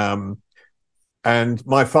things. And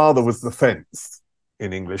my father was the fence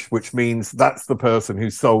in English, which means that's the person who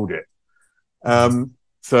sold it.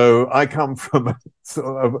 So I come from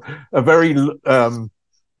a very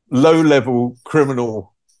low-level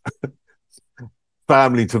criminal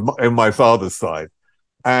family in my father's side.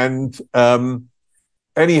 And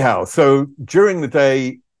anyhow, so during the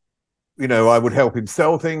day, you know, I would help him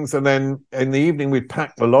sell things, and then in the evening we'd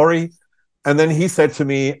pack the lorry. And then he said to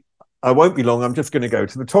me, I won't be long, I'm just going to go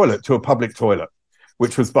to the toilet, to a public toilet,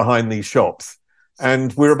 which was behind these shops.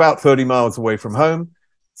 And we're about 30 miles away from home.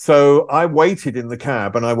 So I waited in the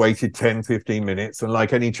cab, and I waited 10, 15 minutes. And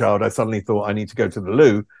like any child, I suddenly thought I need to go to the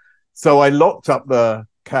loo. So I locked up the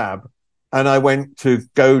cab and I went to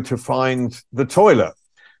go to find the toilet.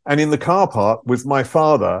 And in the car park was my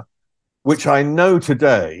father, which I know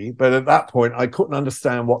today, but at that point I couldn't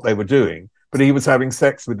understand what they were doing. But he was having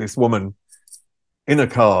sex with this woman in a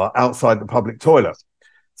car outside the public toilet.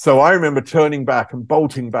 So I remember turning back and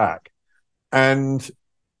bolting back. And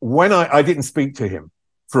when I didn't speak to him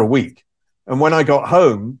for a week. And when I got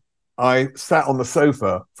home, I sat on the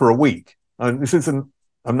sofa for a week. And this isn't,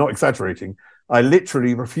 I'm not exaggerating. I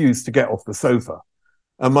literally refused to get off the sofa.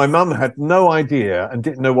 And my mum had no idea and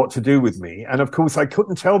didn't know what to do with me. And of course, I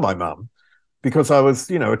couldn't tell my mum because I was,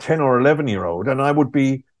 you know, a 10 or 11-year-old, and I would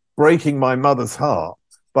be breaking my mother's heart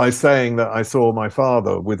by saying that I saw my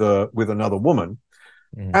father with another woman.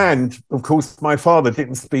 Mm. And of course, my father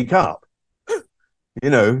didn't speak up. You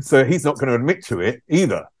know, so he's not going to admit to it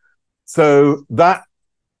either. So that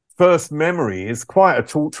first memory is quite a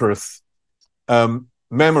torturous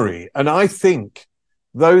memory. And I think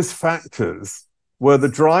those factors were the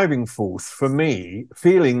driving force for me,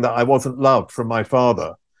 feeling that I wasn't loved from my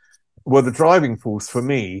father, were the driving force for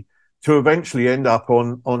me to eventually end up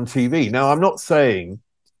on TV. Now, I'm not saying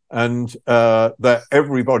that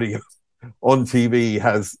everybody on TV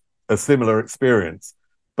has a similar experience.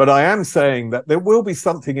 But I am saying that there will be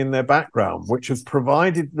something in their background which has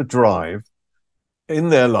provided the drive in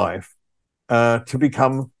their life to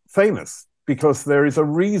become famous, because there is a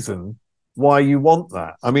reason why you want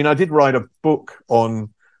that. I mean, I did write a book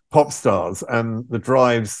on pop stars and the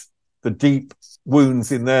drives, the deep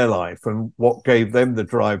wounds in their life and what gave them the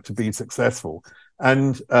drive to be successful.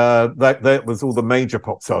 And that was all the major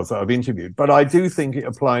pop stars that I've interviewed. But I do think it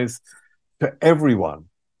applies to everyone.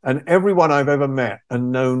 And everyone I've ever met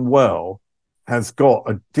and known well has got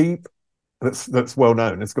a deep, that's well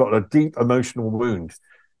known, it's got a deep emotional wound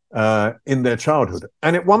in their childhood.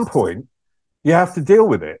 And at one point, you have to deal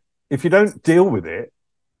with it. if you don't deal with it,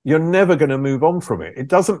 you're never going to move on from it. It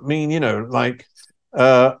doesn't mean, like,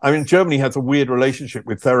 I mean, Germany has a weird relationship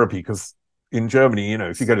with therapy, because in Germany,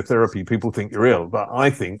 if you go to therapy, people think you're ill. But I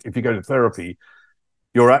think if you go to therapy,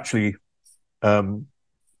 you're actually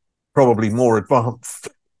probably more advanced,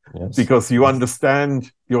 yes, because you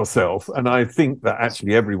understand yourself. And I think that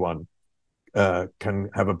actually everyone can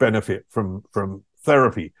have a benefit from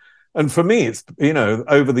therapy. And for me, it's,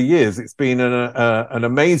 over the years, it's been an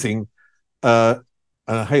amazing, and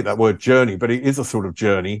I hate that word journey, but it is a sort of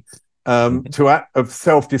journey of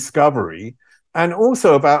self-discovery, and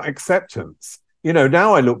also about acceptance.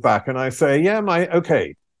 Now I look back and I say, yeah, a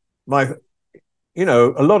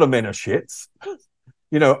lot of men are shits.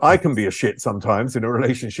 I can be a shit sometimes in a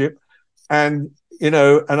relationship. And, and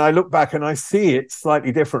I look back and I see it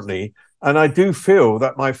slightly differently. And I do feel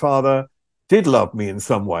that my father did love me in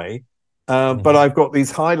some way. But I've got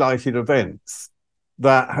these highlighted events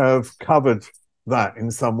that have covered that in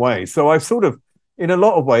some way. So I've sort of, in a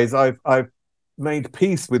lot of ways, I've made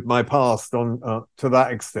peace with my past to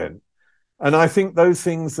that extent. And I think those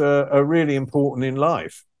things are really important in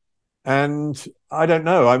life. And I don't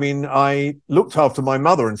know. I mean, I looked after my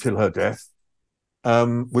mother until her death,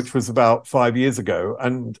 which was about 5 years ago.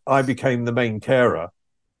 And I became the main carer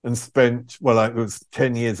and spent, well, it was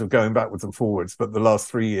 10 years of going backwards and forwards, but the last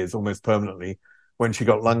 3 years almost permanently when she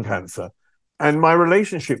got lung cancer. And my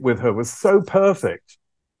relationship with her was so perfect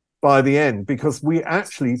by the end, because we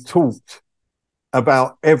actually talked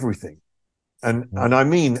about everything. And I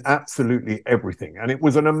mean absolutely everything. And it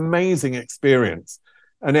was an amazing experience.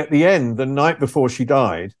 And at the end, the night before she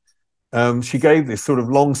died, she gave this sort of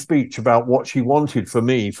long speech about what she wanted for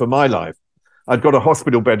me, for my life. I'd got a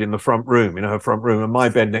hospital bed in her front room, and my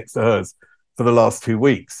bed next to hers for the last 2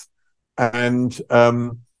 weeks. And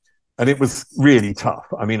it was really tough.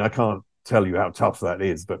 I mean, I can't tell you how tough that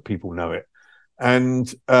is, but people know it.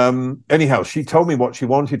 And anyhow, she told me what she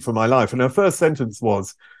wanted for my life. And her first sentence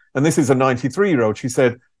was, and this is a 93-year-old, she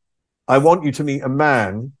said, "I want you to meet a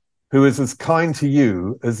man who is as kind to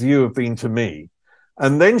you as you have been to me."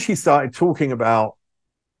 And then she started talking about,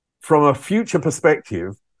 from a future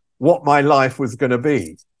perspective, what my life was going to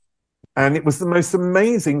be. And it was the most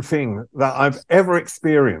amazing thing that I've ever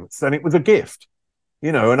experienced. And it was a gift,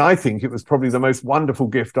 and I think it was probably the most wonderful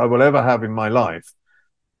gift I will ever have in my life.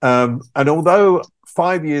 And although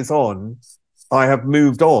 5 years on, I have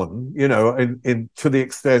moved on, to the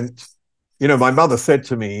extent, my mother said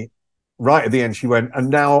to me right at the end, she went, "And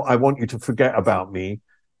now I want you to forget about me,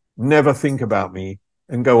 never think about me,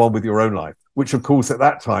 and go on with your own life," which of course at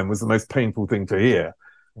that time was the most painful thing to hear.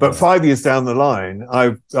 But 5 years down the line,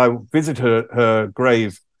 I visited her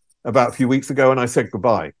grave about a few weeks ago, and I said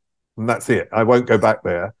goodbye. And that's it. I won't go back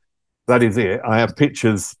there. That is it. I have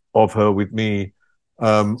pictures of her with me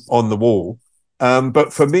on the wall.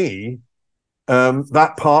 But for me,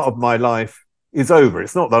 that part of my life is over.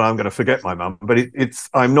 It's not that I'm going to forget my mum, but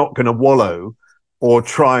I'm not going to wallow or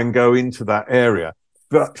try and go into that area.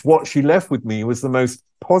 But what she left with me was the most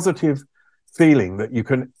positive feeling that you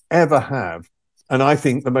can ever have. And I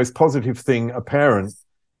think the most positive thing a parent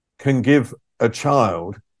can give a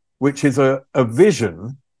child, which is a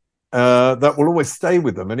vision that will always stay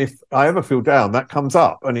with them. And if I ever feel down, that comes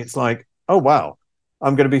up and it's like, oh, wow,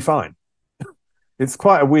 I'm going to be fine. It's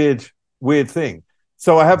quite a weird thing.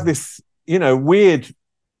 So I have this, weird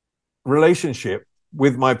relationship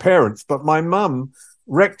with my parents, but my mum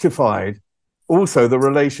rectified also the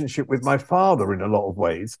relationship with my father in a lot of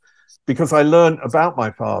ways, because I learned about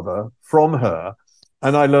my father from her,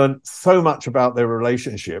 and I learned so much about their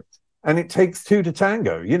relationship. And it takes two to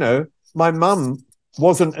tango. My mum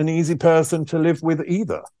wasn't an easy person to live with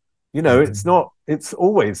either. It's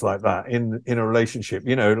always like that in a relationship,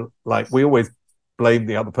 like we always blame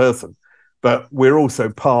the other person, but we're also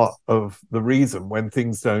part of the reason when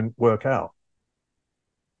things don't work out.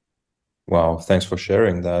 Wow, thanks for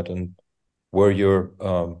sharing that. And were your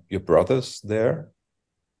brothers there?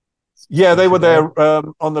 Yeah, they were there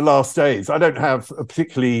on the last days. I don't have a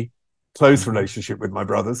particularly close relationship with my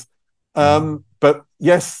brothers, but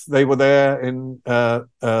yes, they were there in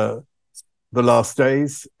the last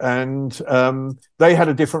days, and they had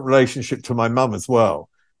a different relationship to my mum as well.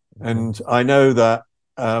 And I know that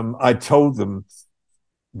I told them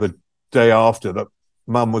the day after that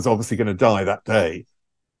mum was obviously going to die that day,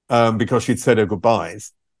 because she'd said her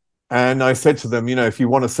goodbyes. And I said to them, if you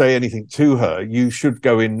want to say anything to her, you should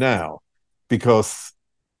go in now, because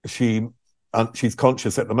she's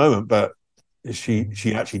conscious at the moment, but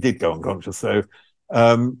she actually did go unconscious. So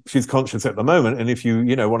she's conscious at the moment. And if you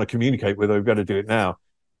want to communicate with her, you've got to do it now.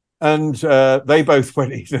 And they both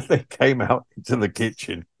went in, they came out into the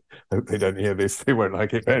kitchen hope they don't hear this. They won't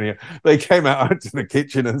like it. But anyway, they came out to the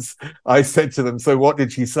kitchen and I said to them, so what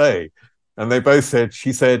did she say? And they both said,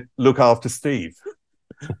 she said, look after Steve.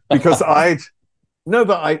 Because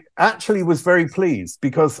but I actually was very pleased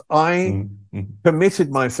because I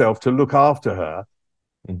committed myself to look after her,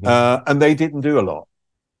 and they didn't do a lot.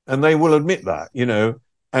 And they will admit that,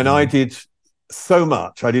 and I did so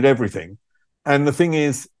much. I did everything. And the thing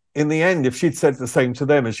is, in the end, if she'd said the same to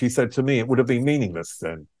them as she said to me, it would have been meaningless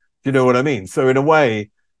then. Do you know what I mean? So in a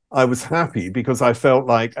way, I was happy because I felt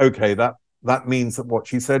like, okay, that means that what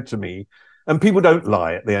she said to me, and people don't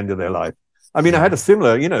lie at the end of their life. I mean, I had a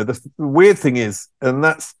similar, the weird thing is, and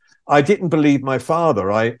I didn't believe my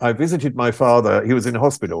father. I visited my father. He was in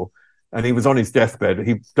hospital and he was on his deathbed.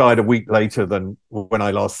 He died a week later than when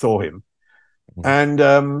I last saw him. And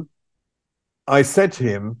I said to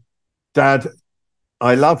him, Dad,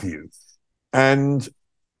 I love you. And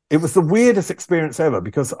it was the weirdest experience ever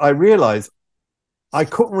because I realized I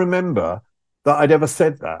couldn't remember that I'd ever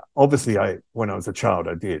said that. Obviously, when I was a child,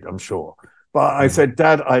 I did, I'm sure. But I said,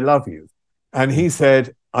 Dad, I love you. And he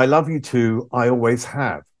said, I love you too. I always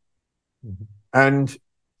have. And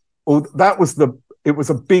it was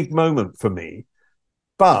a big moment for me.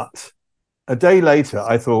 But a day later,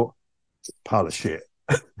 I thought, pile of shit.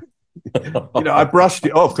 I brushed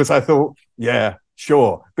it off because I thought, yeah,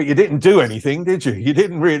 sure. But you didn't do anything, did you? You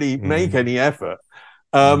didn't really make any effort.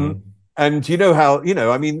 And you know how,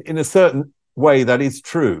 I mean, in a certain way, that is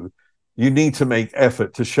true. You need to make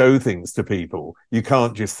effort to show things to people. You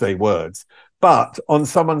can't just say words. But on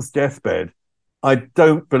someone's deathbed, I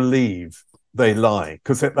don't believe they lie,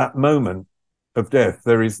 because at that moment of death,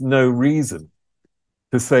 there is no reason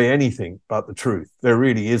to say anything but the truth. There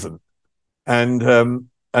really isn't. And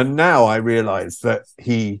now I realize that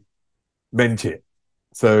he meant it.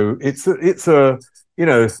 So it's a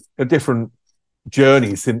different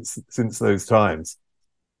journey since those times.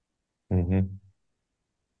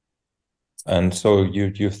 And so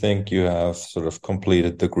you think you have sort of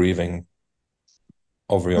completed the grieving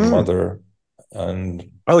over your mother,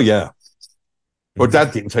 and oh yeah. Well,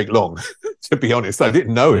 Dad didn't take long, to be honest. I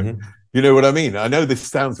didn't know him. You know what I mean? I know this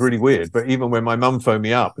sounds really weird, but even when my mum phoned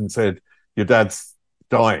me up and said, your dad's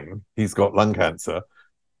dying, he's got lung cancer,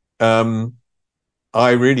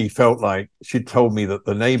 I really felt like she'd told me that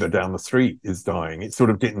the neighbor down the street is dying. It sort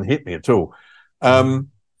of didn't hit me at all.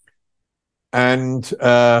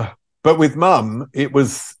 But with Mum, it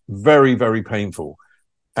was very, very painful.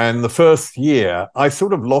 And the first year, I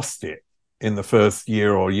sort of lost it in the first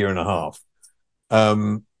year or year and a half,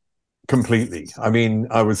 completely. I mean,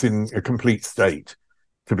 I was in a complete state,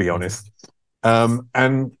 to be honest.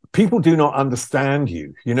 And people do not understand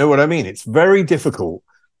you. You know what I mean? It's very difficult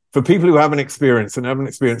for people who haven't experienced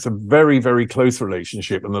a very, very close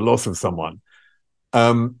relationship and the loss of someone,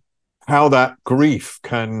 how that grief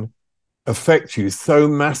can affect you so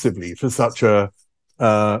massively for such a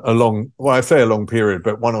long, well, I say a long period,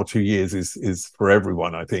 but 1 or 2 years is for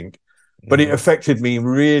everyone, I think. But it affected me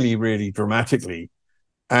really, really dramatically.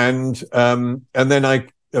 And then I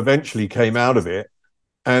eventually came out of it,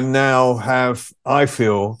 and now I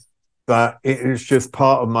feel that it is just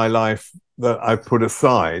part of my life that I put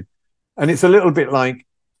aside. And it's a little bit like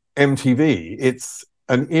MTV. It's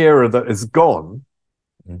an era that is gone.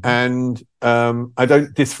 And I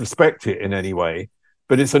don't disrespect it in any way,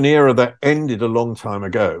 but it's an era that ended a long time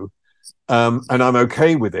ago. And I'm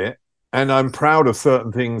okay with it. And I'm proud of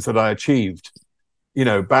certain things that I achieved,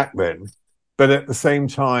 back then. But at the same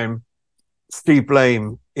time, Steve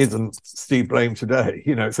Blame isn't Steve Blame today.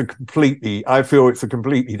 I feel it's a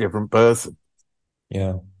completely different person.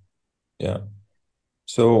 Yeah. Yeah.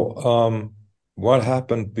 So what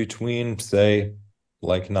happened between, say,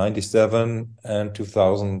 like 97 and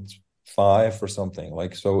 2005 or something?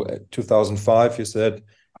 Like, so 2005, you said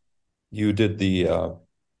you did the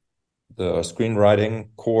screenwriting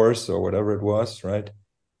course or whatever it was, right?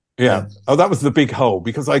 Yeah. Oh, that was the big hole,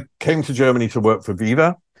 because I came to Germany to work for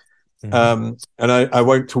Viva. And I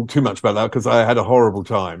won't talk too much about that because I had a horrible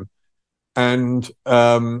time. And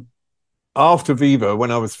after Viva, when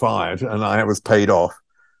I was fired and I was paid off,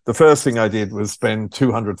 the first thing I did was spend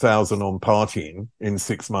 200,000 on partying in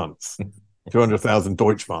 6 months, 200,000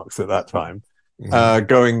 Deutschmarks at that time,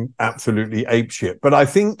 going absolutely apeshit. But I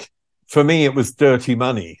think for me, it was dirty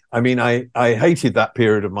money. I mean, I hated that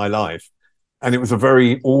period of my life, and it was a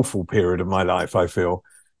very awful period of my life, I feel.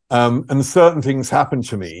 And certain things happened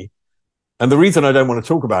to me. And the reason I don't want to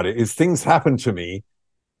talk about it is things happened to me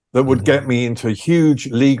that would get me into huge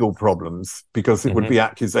legal problems, because it would be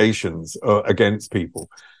accusations against people.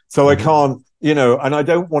 So I can't, and I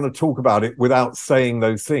don't want to talk about it without saying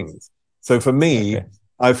those things. So for me,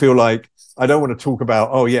 I feel like I don't want to talk about,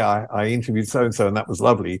 oh yeah, I interviewed so-and-so and that was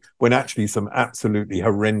lovely, when actually some absolutely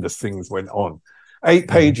horrendous things went on. 8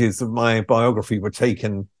 pages of my biography were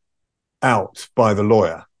taken out by the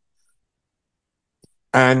lawyer.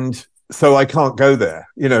 And so I can't go there.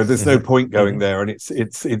 There's no point going there, and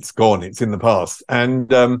it's gone. It's in the past. And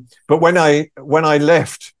but when I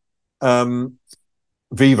left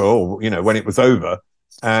Viva, or when it was over,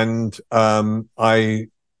 and I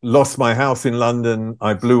lost my house in London,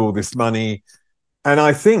 I blew all this money, and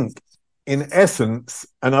I think, in essence,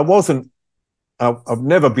 and I've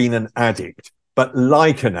never been an addict, but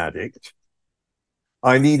like an addict,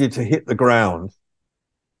 I needed to hit the ground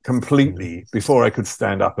completely before I could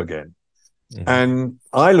stand up again. And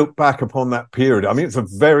I look back upon that period. I mean, it's a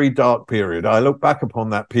very dark period. I look back upon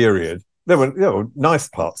that period. There were nice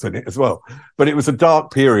parts in it as well, but it was a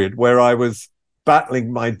dark period where I was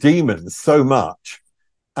battling my demons so much.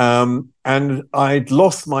 And I'd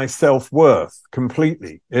lost my self-worth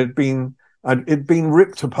completely. It'd been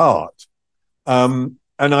ripped apart. And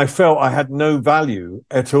I felt I had no value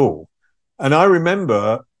at all. And I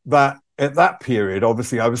remember that at that period,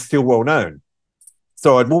 obviously, I was still well known.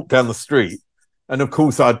 So I'd walk down the street, and of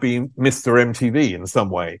course, I'd be Mr. MTV in some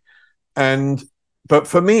way. But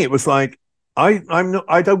for me, it was like, I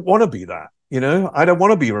don't want to be that. I don't want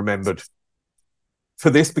to be remembered for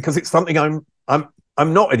this, because it's something I'm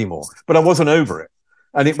not anymore. But I wasn't over it,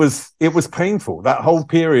 and it was painful. That whole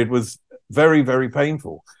period was very, very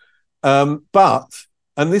painful. And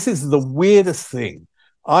this is the weirdest thing.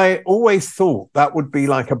 I always thought that would be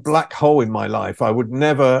like a black hole in my life. I would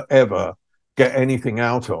never, ever get anything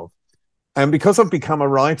out of. And because I've become a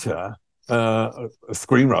writer, a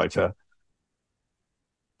screenwriter,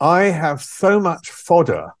 I have so much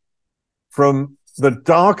fodder from the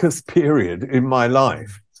darkest period in my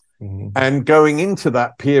life and going into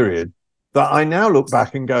that period that I now look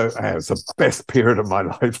back and go, it was the best period of my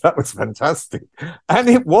life. That was fantastic. And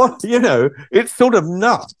it was, it's sort of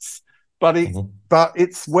nuts, but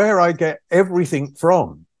it's where I get everything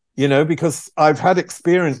from, because I've had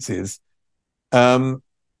experiences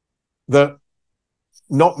that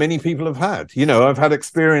not many people have had. I've had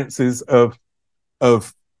experiences of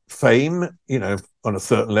fame, on a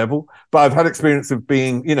certain level, but I've had experience of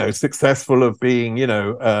being, successful, of being,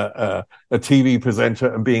 a TV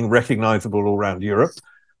presenter and being recognizable all around Europe.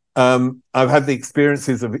 I've had the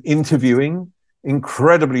experiences of interviewing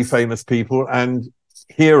incredibly famous people and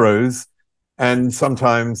heroes, and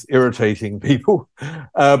sometimes irritating people.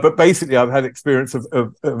 But basically, I've had experience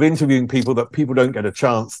of interviewing people that people don't get a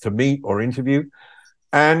chance to meet or interview.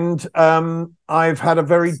 And I've had a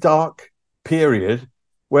very dark period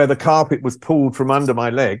where the carpet was pulled from under my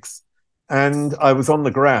legs and I was on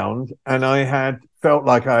the ground and I had felt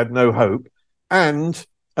like I had no hope. And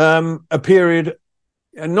a period,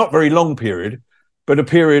 a not very long period, but a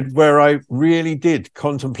period where I really did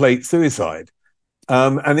contemplate suicide.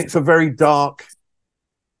 And it's a very dark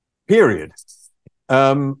period.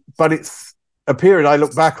 But it's a period I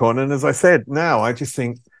look back on. And as I said, now I just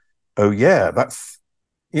think, oh, yeah, that's,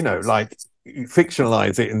 like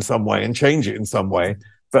fictionalize it in some way and change it in some way.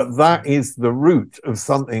 But that is the root of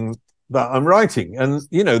something that I'm writing. And,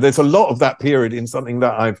 there's a lot of that period in something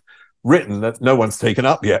that I've written that no one's taken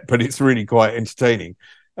up yet, but it's really quite entertaining.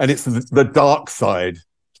 And it's the dark side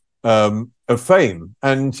of fame.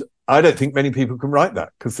 And I don't think many people can write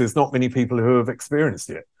that because there's not many people who have experienced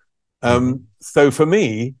it. So for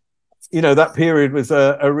me, that period was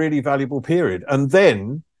a really valuable period. And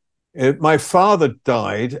then my father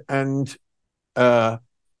died, and I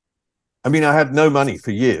had no money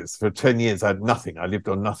for years. For 10 years, I had nothing. I lived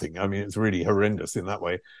on nothing. I mean, it's really horrendous in that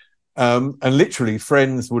way. And literally,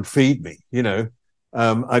 friends would feed me.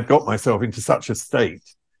 I'd got myself into such a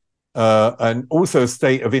state, and also a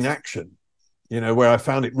state of inaction, where I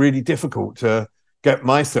found it really difficult to get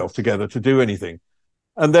myself together to do anything.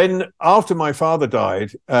 And then after my father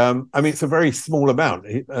died, it's a very small amount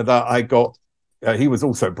that I got. He was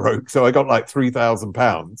also broke, so I got like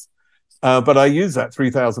 £3,000. But I used that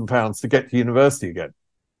 £3,000 to get to university again.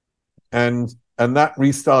 And that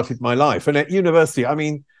restarted my life. And at university,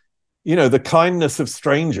 the kindness of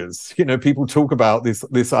strangers, people talk about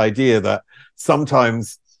this idea that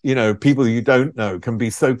sometimes, people you don't know can be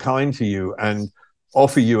so kind to you and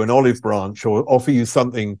offer you an olive branch or offer you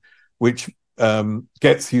something which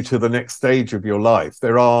gets you to the next stage of your life.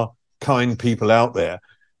 There are kind people out there.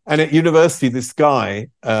 And at university, this guy,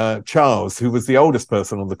 Charles, who was the oldest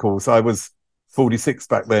person on the course, I was 46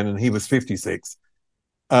 back then and he was 56.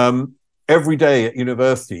 Every day at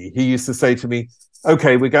university, he used to say to me,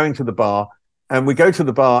 okay, we're going to the bar. And we go to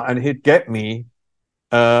the bar and he'd get me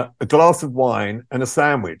a glass of wine, and a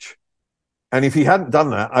sandwich. And if he hadn't done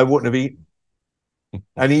that, I wouldn't have eaten.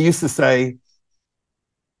 And he used to say,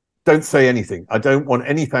 don't say anything. I don't want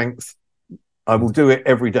any thanks. I will do it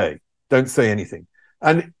every day. Don't say anything.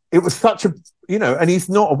 And it was such a, and he's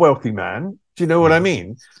not a wealthy man. Do you know what I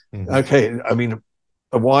mean? Mm-hmm. Okay. I mean,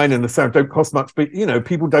 a wine and a sandwich don't cost much, but,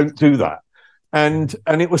 people don't do that. And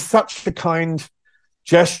it was such a kind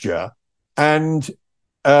gesture. And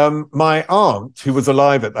my aunt, who was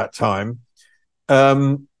alive at that time,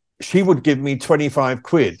 she would give me 25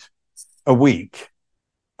 quid a week.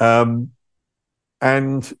 And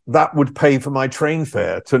that would pay for my train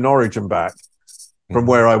fare to Norwich and back from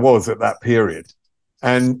where I was at that period.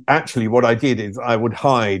 And actually what I did is I would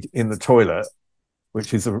hide in the toilet,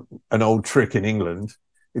 which is an old trick in England.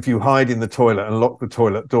 If you hide in the toilet and lock the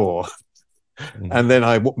toilet door, and then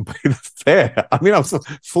I wouldn't pay the fare. I mean, I was a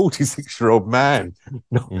 46-year-old man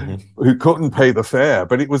who couldn't pay the fare,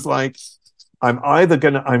 but it was like, I'm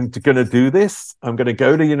gonna do this. I'm gonna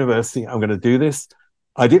go to university. I'm gonna do this.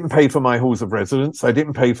 I didn't pay for my halls of residence. I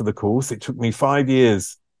didn't pay for the course. It took me 5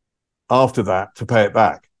 years after that to pay it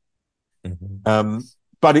back.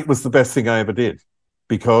 But it was the best thing I ever did,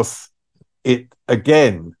 because it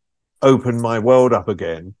again opened my world up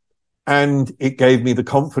again. And it gave me the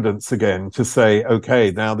confidence again to say,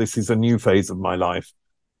 okay, now this is a new phase of my life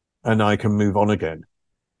and I can move on again.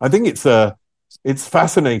 I think it's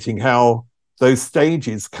fascinating how those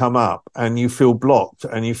stages come up and you feel blocked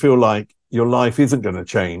and you feel like your life isn't going to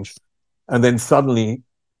change. And then suddenly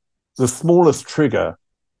the smallest trigger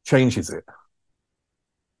changes it.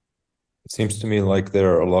 It seems to me like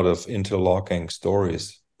there are a lot of interlocking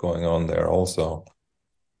stories going on there also.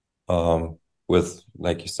 With,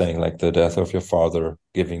 like you're saying, like the death of your father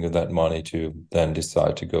giving you that money to then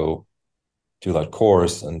decide to go do that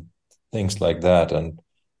course and things like that. And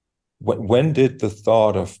when did the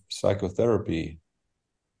thought of psychotherapy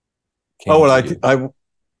came to you?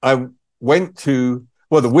 I went to,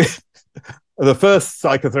 well, the first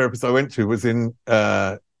psychotherapist I went to was when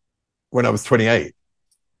I was 28.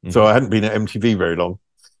 So I hadn't been at MTV very long.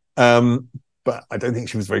 But I don't think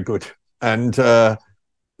she was very good. And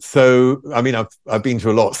so, I mean, I've been to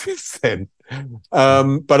a lot since then.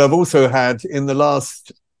 But I've also had, in the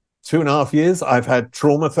last 2.5 years, I've had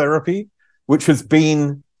trauma therapy, which has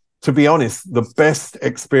been, to be honest, the best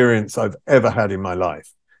experience I've ever had in my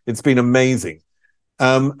life. It's been amazing.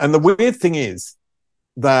 And the weird thing is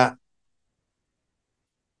that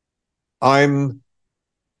I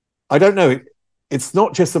don't know, it's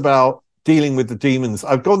not just about dealing with the demons.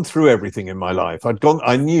 I've gone through everything in my life.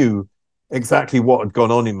 I knew exactly what had gone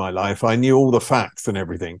on in my life. I knew all the facts and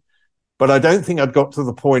everything, but I don't think I'd got to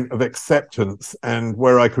the point of acceptance and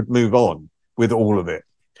where I could move on with all of it.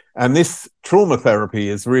 And this trauma therapy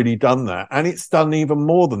has really done that. And it's done even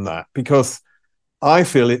more than that, because I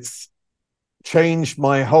feel it's changed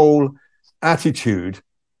my whole attitude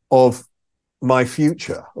of my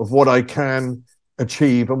future, of what I can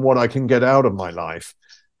achieve and what I can get out of my life,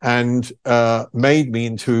 and made me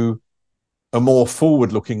into a more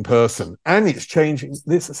forward-looking person. And it's changing,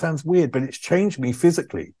 this sounds weird, but it's changed me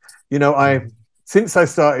physically. Since I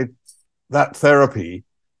started that therapy,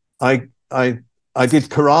 I did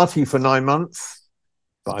karate for 9 months,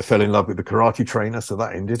 but I fell in love with the karate trainer, so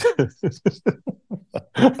that ended.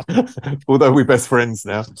 Although we're best friends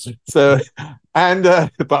now. So,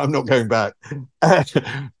 but I'm not going back.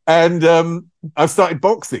 And I've started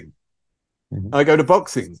boxing. I go to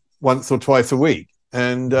boxing once or twice a week.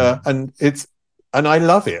 And I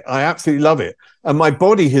love it. I absolutely love it. And my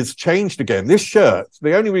body has changed again. This shirt,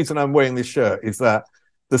 the only reason I'm wearing this shirt is that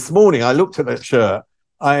this morning I looked at that shirt.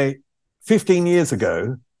 15 years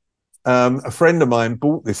ago, a friend of mine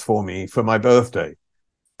bought this for me for my birthday,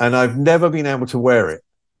 and I've never been able to wear it.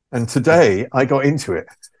 And today I got into it.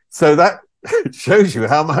 So that shows you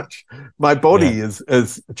how much my body is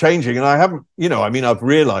changing. And I haven't, I've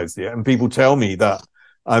realized it, and people tell me that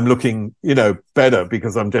I'm looking, better,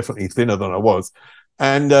 because I'm definitely thinner than I was,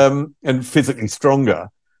 and physically stronger.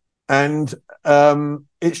 And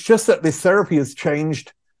it's just that this therapy has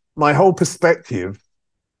changed my whole perspective.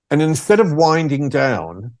 And instead of winding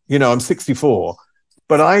down, I'm 64,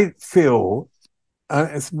 but I feel,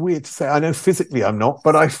 it's weird to say, I know physically I'm not,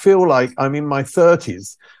 but I feel like I'm in my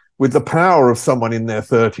 30s with the power of someone in their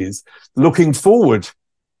 30s looking forward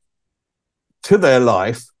to their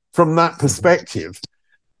life from that perspective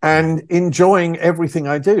and enjoying everything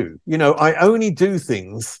I do. I only do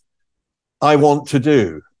things I want to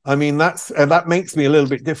do. I mean, that makes me a little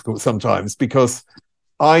bit difficult sometimes, because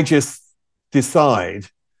I just decide,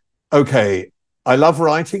 okay, I love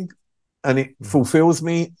writing and it fulfills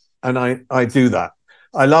me, and I do that.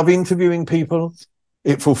 I love interviewing people.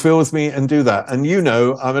 It fulfills me and do that. And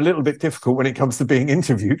I'm a little bit difficult when it comes to being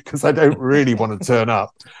interviewed because I don't really want to turn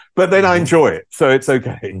up, but then I enjoy it. So it's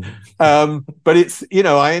okay. But it's,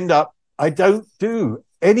 I don't do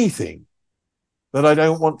anything that I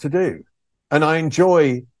don't want to do. And I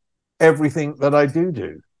enjoy everything that I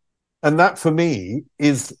do. And that for me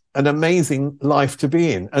is an amazing life to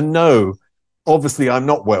be in. And no, obviously I'm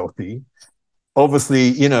not wealthy.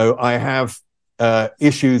 Obviously, I have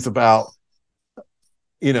issues about,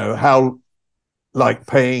 how, like,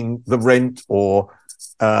 paying the rent or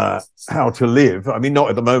how to live. I mean, not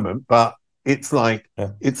at the moment, but it's like,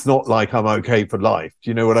 it's not like I'm okay for life. Do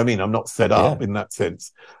you know what I mean? I'm not set up in that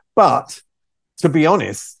sense. But to be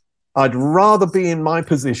honest, I'd rather be in my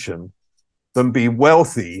position than be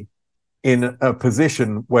wealthy in a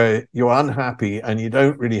position where you're unhappy and you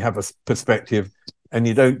don't really have a perspective and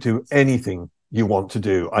you don't do anything you want to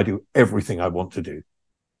do. I do everything I want to do.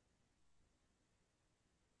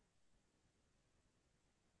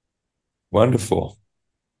 Wonderful.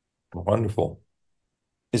 Wonderful.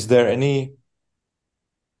 Is there any,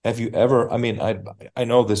 have you ever, I mean, I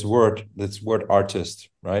know this word artist,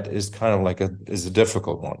 right, is kind of like is a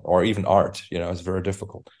difficult one, or even art, it's very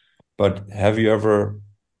difficult. But have you ever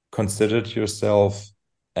considered yourself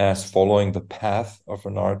as following the path of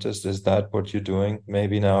an artist? Is that what you're doing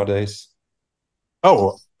maybe nowadays?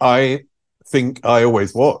 Oh, I think I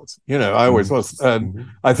always was. I always was.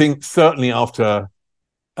 I think certainly after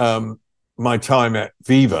my time at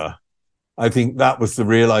Viva, I think that was the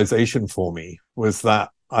realization for me, was that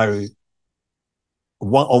on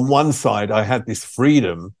one side, I had this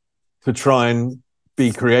freedom to try and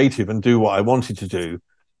be creative and do what I wanted to do,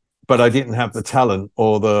 but I didn't have the talent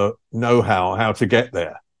or the know-how how to get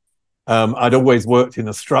there. I'd always worked in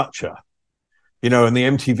a structure, and the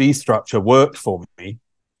MTV structure worked for me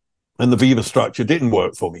and the Viva structure didn't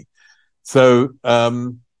work for me. So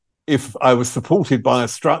if I was supported by a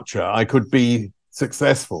structure, I could be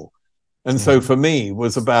successful. And so for me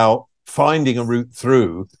was about finding a route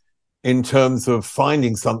through in terms of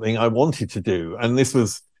finding something I wanted to do. And this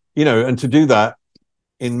was, and to do that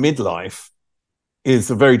in midlife is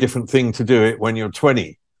a very different thing to do it when you're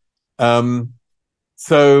 20.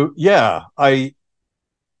 So yeah, I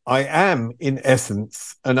am in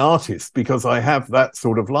essence an artist because I have that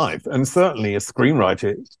sort of life. And certainly a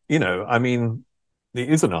screenwriter, I mean, it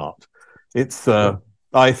is an art. It's,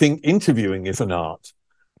 I think interviewing is an art.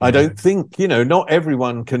 I don't think, not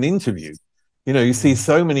everyone can interview. You see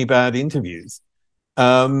so many bad interviews.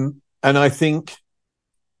 And I think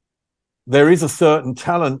there is a certain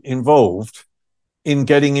talent involved in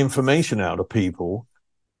getting information out of people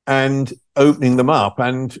and opening them up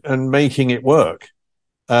and making it work.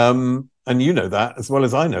 And you know that as well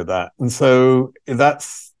as I know that. And so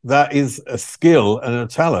that is a skill and a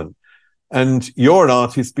talent. And you're an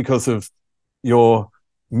artist because of your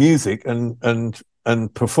music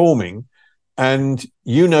and performing, and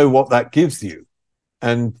what that gives you,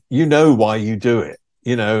 and why you do it.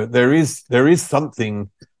 There is something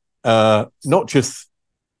not just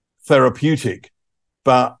therapeutic,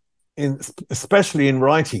 but especially in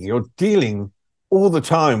writing, you're dealing all the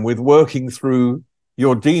time with working through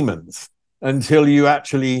your demons until you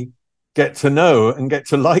actually get to know and get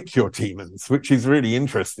to like your demons, which is really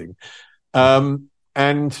interesting. And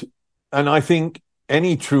I think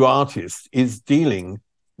any true artist is dealing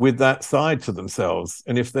with that side to themselves.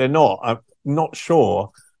 And if they're not, I'm not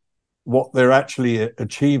sure what they're actually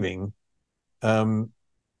achieving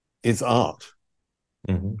is art.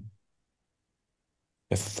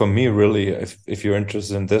 For me, really, if you're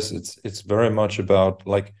interested in this, it's very much about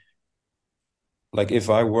like if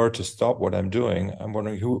I were to stop what I'm doing, I'm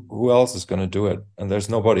wondering who else is going to do it, and there's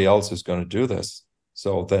nobody else who's going to do this.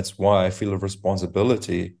 So that's why I feel a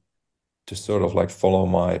responsibility to sort of like follow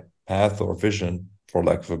my path or vision, for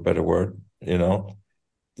lack of a better word,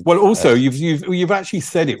 Well, also you've actually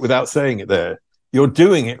said it without saying it there. You're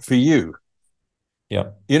doing it for you.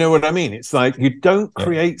 Yeah. You know what I mean? It's like you don't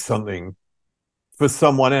create something for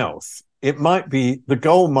someone else. It might be, the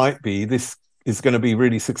goal might be, this is going to be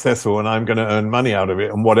really successful and I'm going to earn money out of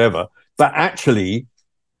it and whatever. But actually,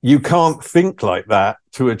 you can't think like that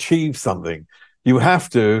to achieve something. You have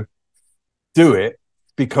to do it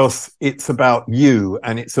because it's about you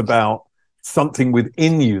and it's about something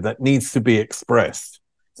within you that needs to be expressed.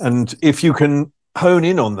 And if you can hone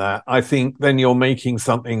in on that, I think then you're making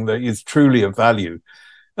something that is truly of value.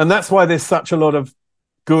 And that's why there's such a lot of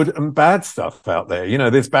good and bad stuff out there.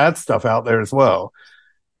 There's bad stuff out there as well,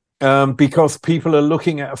 because people are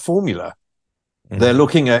looking at a formula. They're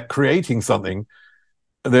looking at creating something.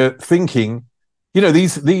 They're thinking,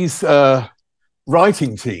 these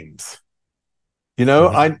writing teams.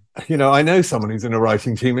 I know someone who's in a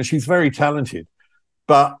writing team, and she's very talented.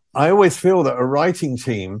 But I always feel that a writing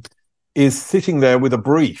team is sitting there with a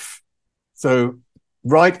brief. So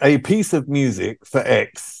write a piece of music for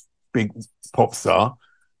X big pop star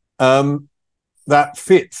that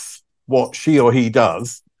fits what she or he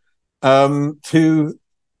does to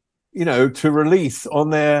release on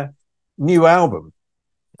their new album.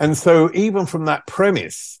 And so even from that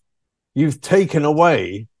premise, you've taken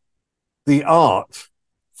away the art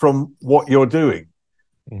from what you're doing.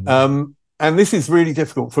 Mm-hmm. And this is really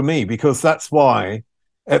difficult for me, because that's why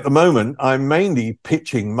at the moment I'm mainly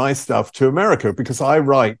pitching my stuff to America, because I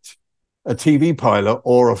write a TV pilot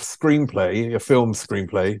or a screenplay, a film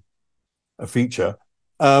screenplay, a feature,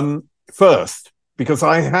 first, because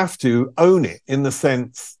I have to own it in the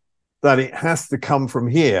sense that it has to come from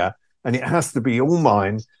here and it has to be all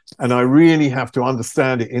mine, and I really have to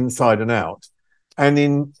understand it inside and out. And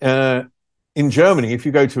in Germany, if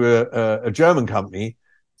you go to a German company,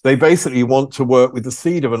 they basically want to work with the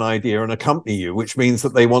seed of an idea and accompany you, which means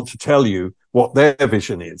that they want to tell you what their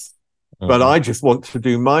vision is. Mm-hmm. But I just want to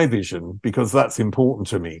do my vision because that's important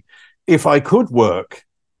to me. If I could work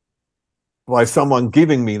by someone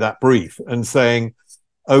giving me that brief and saying,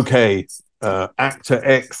 okay, actor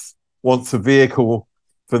X wants a vehicle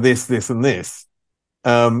for this, this, and this.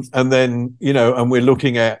 And then, and we're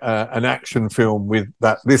looking at an action film with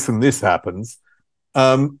that, this and this happens.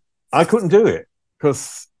 I couldn't do it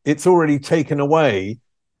because it's already taken away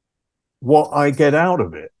what I get out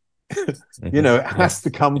of it. Mm-hmm. It has to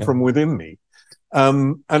come from within me.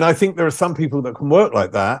 And I think there are some people that can work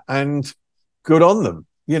like that, and good on them,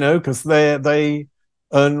 because they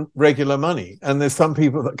earn regular money. And there's some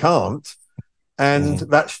people that can't. And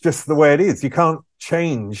that's just the way it is. You can't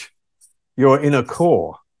change your inner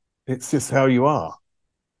core. It's just how you are.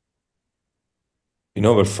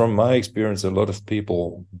 But from my experience, a lot of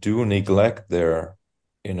people do neglect their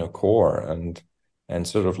inner core, and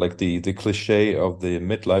sort of like the cliche of the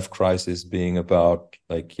midlife crisis being about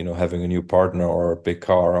having a new partner or a big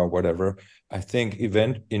car or whatever. I think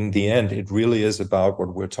in the end, it really is about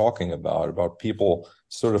what we're talking about people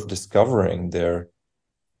sort of discovering their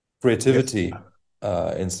creativity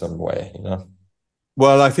in some way,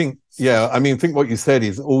 Well, I think what you said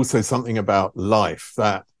is also something about life,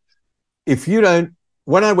 that if you don't,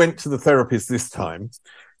 when I went to the therapist this time,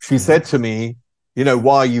 she said to me,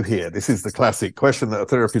 why are you here? This is the classic question that a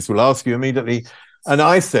therapist will ask you immediately. And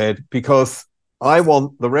I said, because I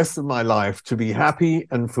want the rest of my life to be happy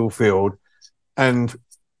and fulfilled. And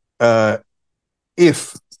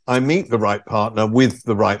if I meet the right partner with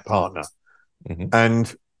the right partner,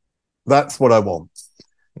 and that's what I want.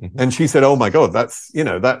 Mm-hmm. And she said, oh my God, that's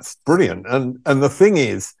brilliant. And the thing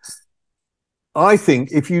is, I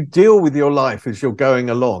think if you deal with your life as you're going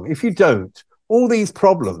along, if you don't, all these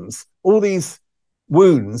problems, all these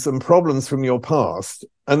wounds and problems from your past,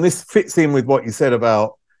 and this fits in with what you said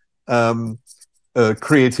about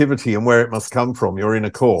creativity and where it must come from, your inner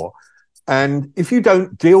core. And if you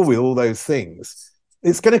don't deal with all those things,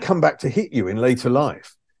 it's going to come back to hit you in later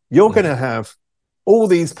life. You're going to have all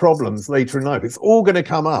these problems later in life. It's all going to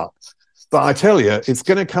come up. But I tell you, it's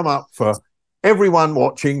going to come up for everyone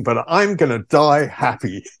watching, but I'm going to die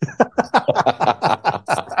happy.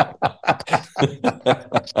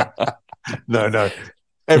 No.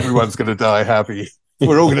 Everyone's going to die happy.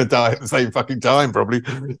 We're all going to die at the same fucking time, probably.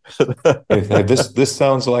 This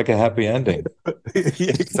sounds like a happy ending.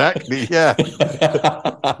 Exactly, yeah.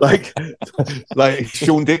 like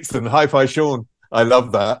Sean Dixon, Hi-Fi Sean. I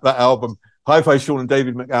love that album. Hi-Fi Sean and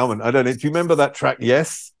David McAlmont. I don't know. Do you remember that track,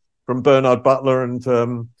 Yes, from Bernard Butler and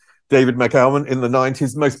David McAlmont in the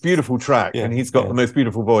 90s? Most beautiful track, and he's got the most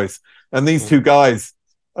beautiful voice. And these two guys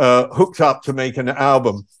hooked up to make an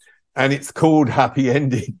album, and it's called Happy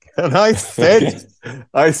Ending. And I said,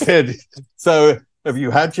 so have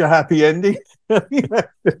you had your happy ending?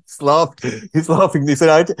 He's laughing. He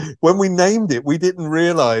said, when we named it, we didn't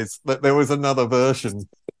realize that there was another version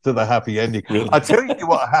to the happy ending. Really? I'll tell you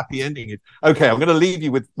what a happy ending is. Okay, I'm going to leave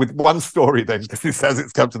you with one story then, because this says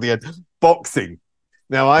it's come to the end. Boxing.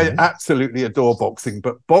 Now, I absolutely adore boxing,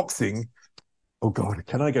 but boxing, oh God,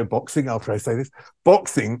 can I go boxing after I say this?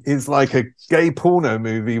 Boxing is like a gay porno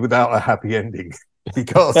movie without a happy ending,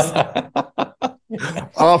 because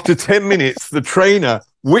after 10 minutes, the trainer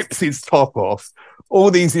whips his top off. All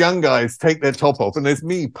these young guys take their top off, and there's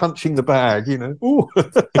me punching the bag, Ooh.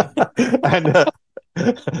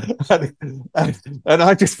 and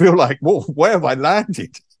I just feel like, well, where have I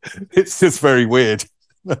landed? It's just very weird.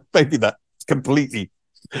 Maybe that's completely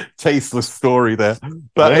tasteless story there.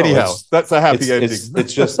 But No, anyhow, that's a happy ending.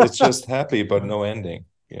 it's just happy, but no ending.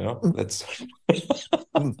 You know, that's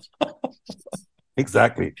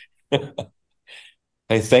exactly.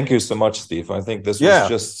 Hey, thank you so much, Steve. I think this was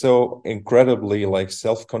just so incredibly like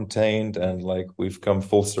self-contained and like we've come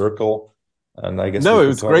full circle. And I guess we No, it could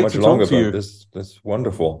was talk great much to talk longer, to but you. this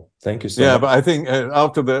wonderful. Thank you so Yeah, much. but I think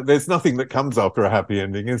after there's nothing that comes after a happy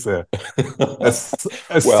ending, is there?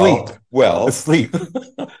 Asleep, well. asleep.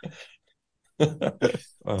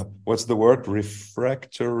 What's the word?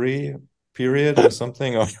 Refractory period or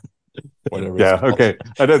something, or whatever it's Yeah, called. okay.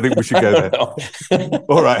 I don't think we should go there.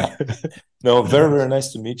 All right. No, very, very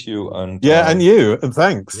nice to meet you. And yeah, and you, and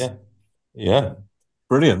thanks. yeah, yeah.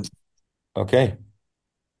 Brilliant. Okay.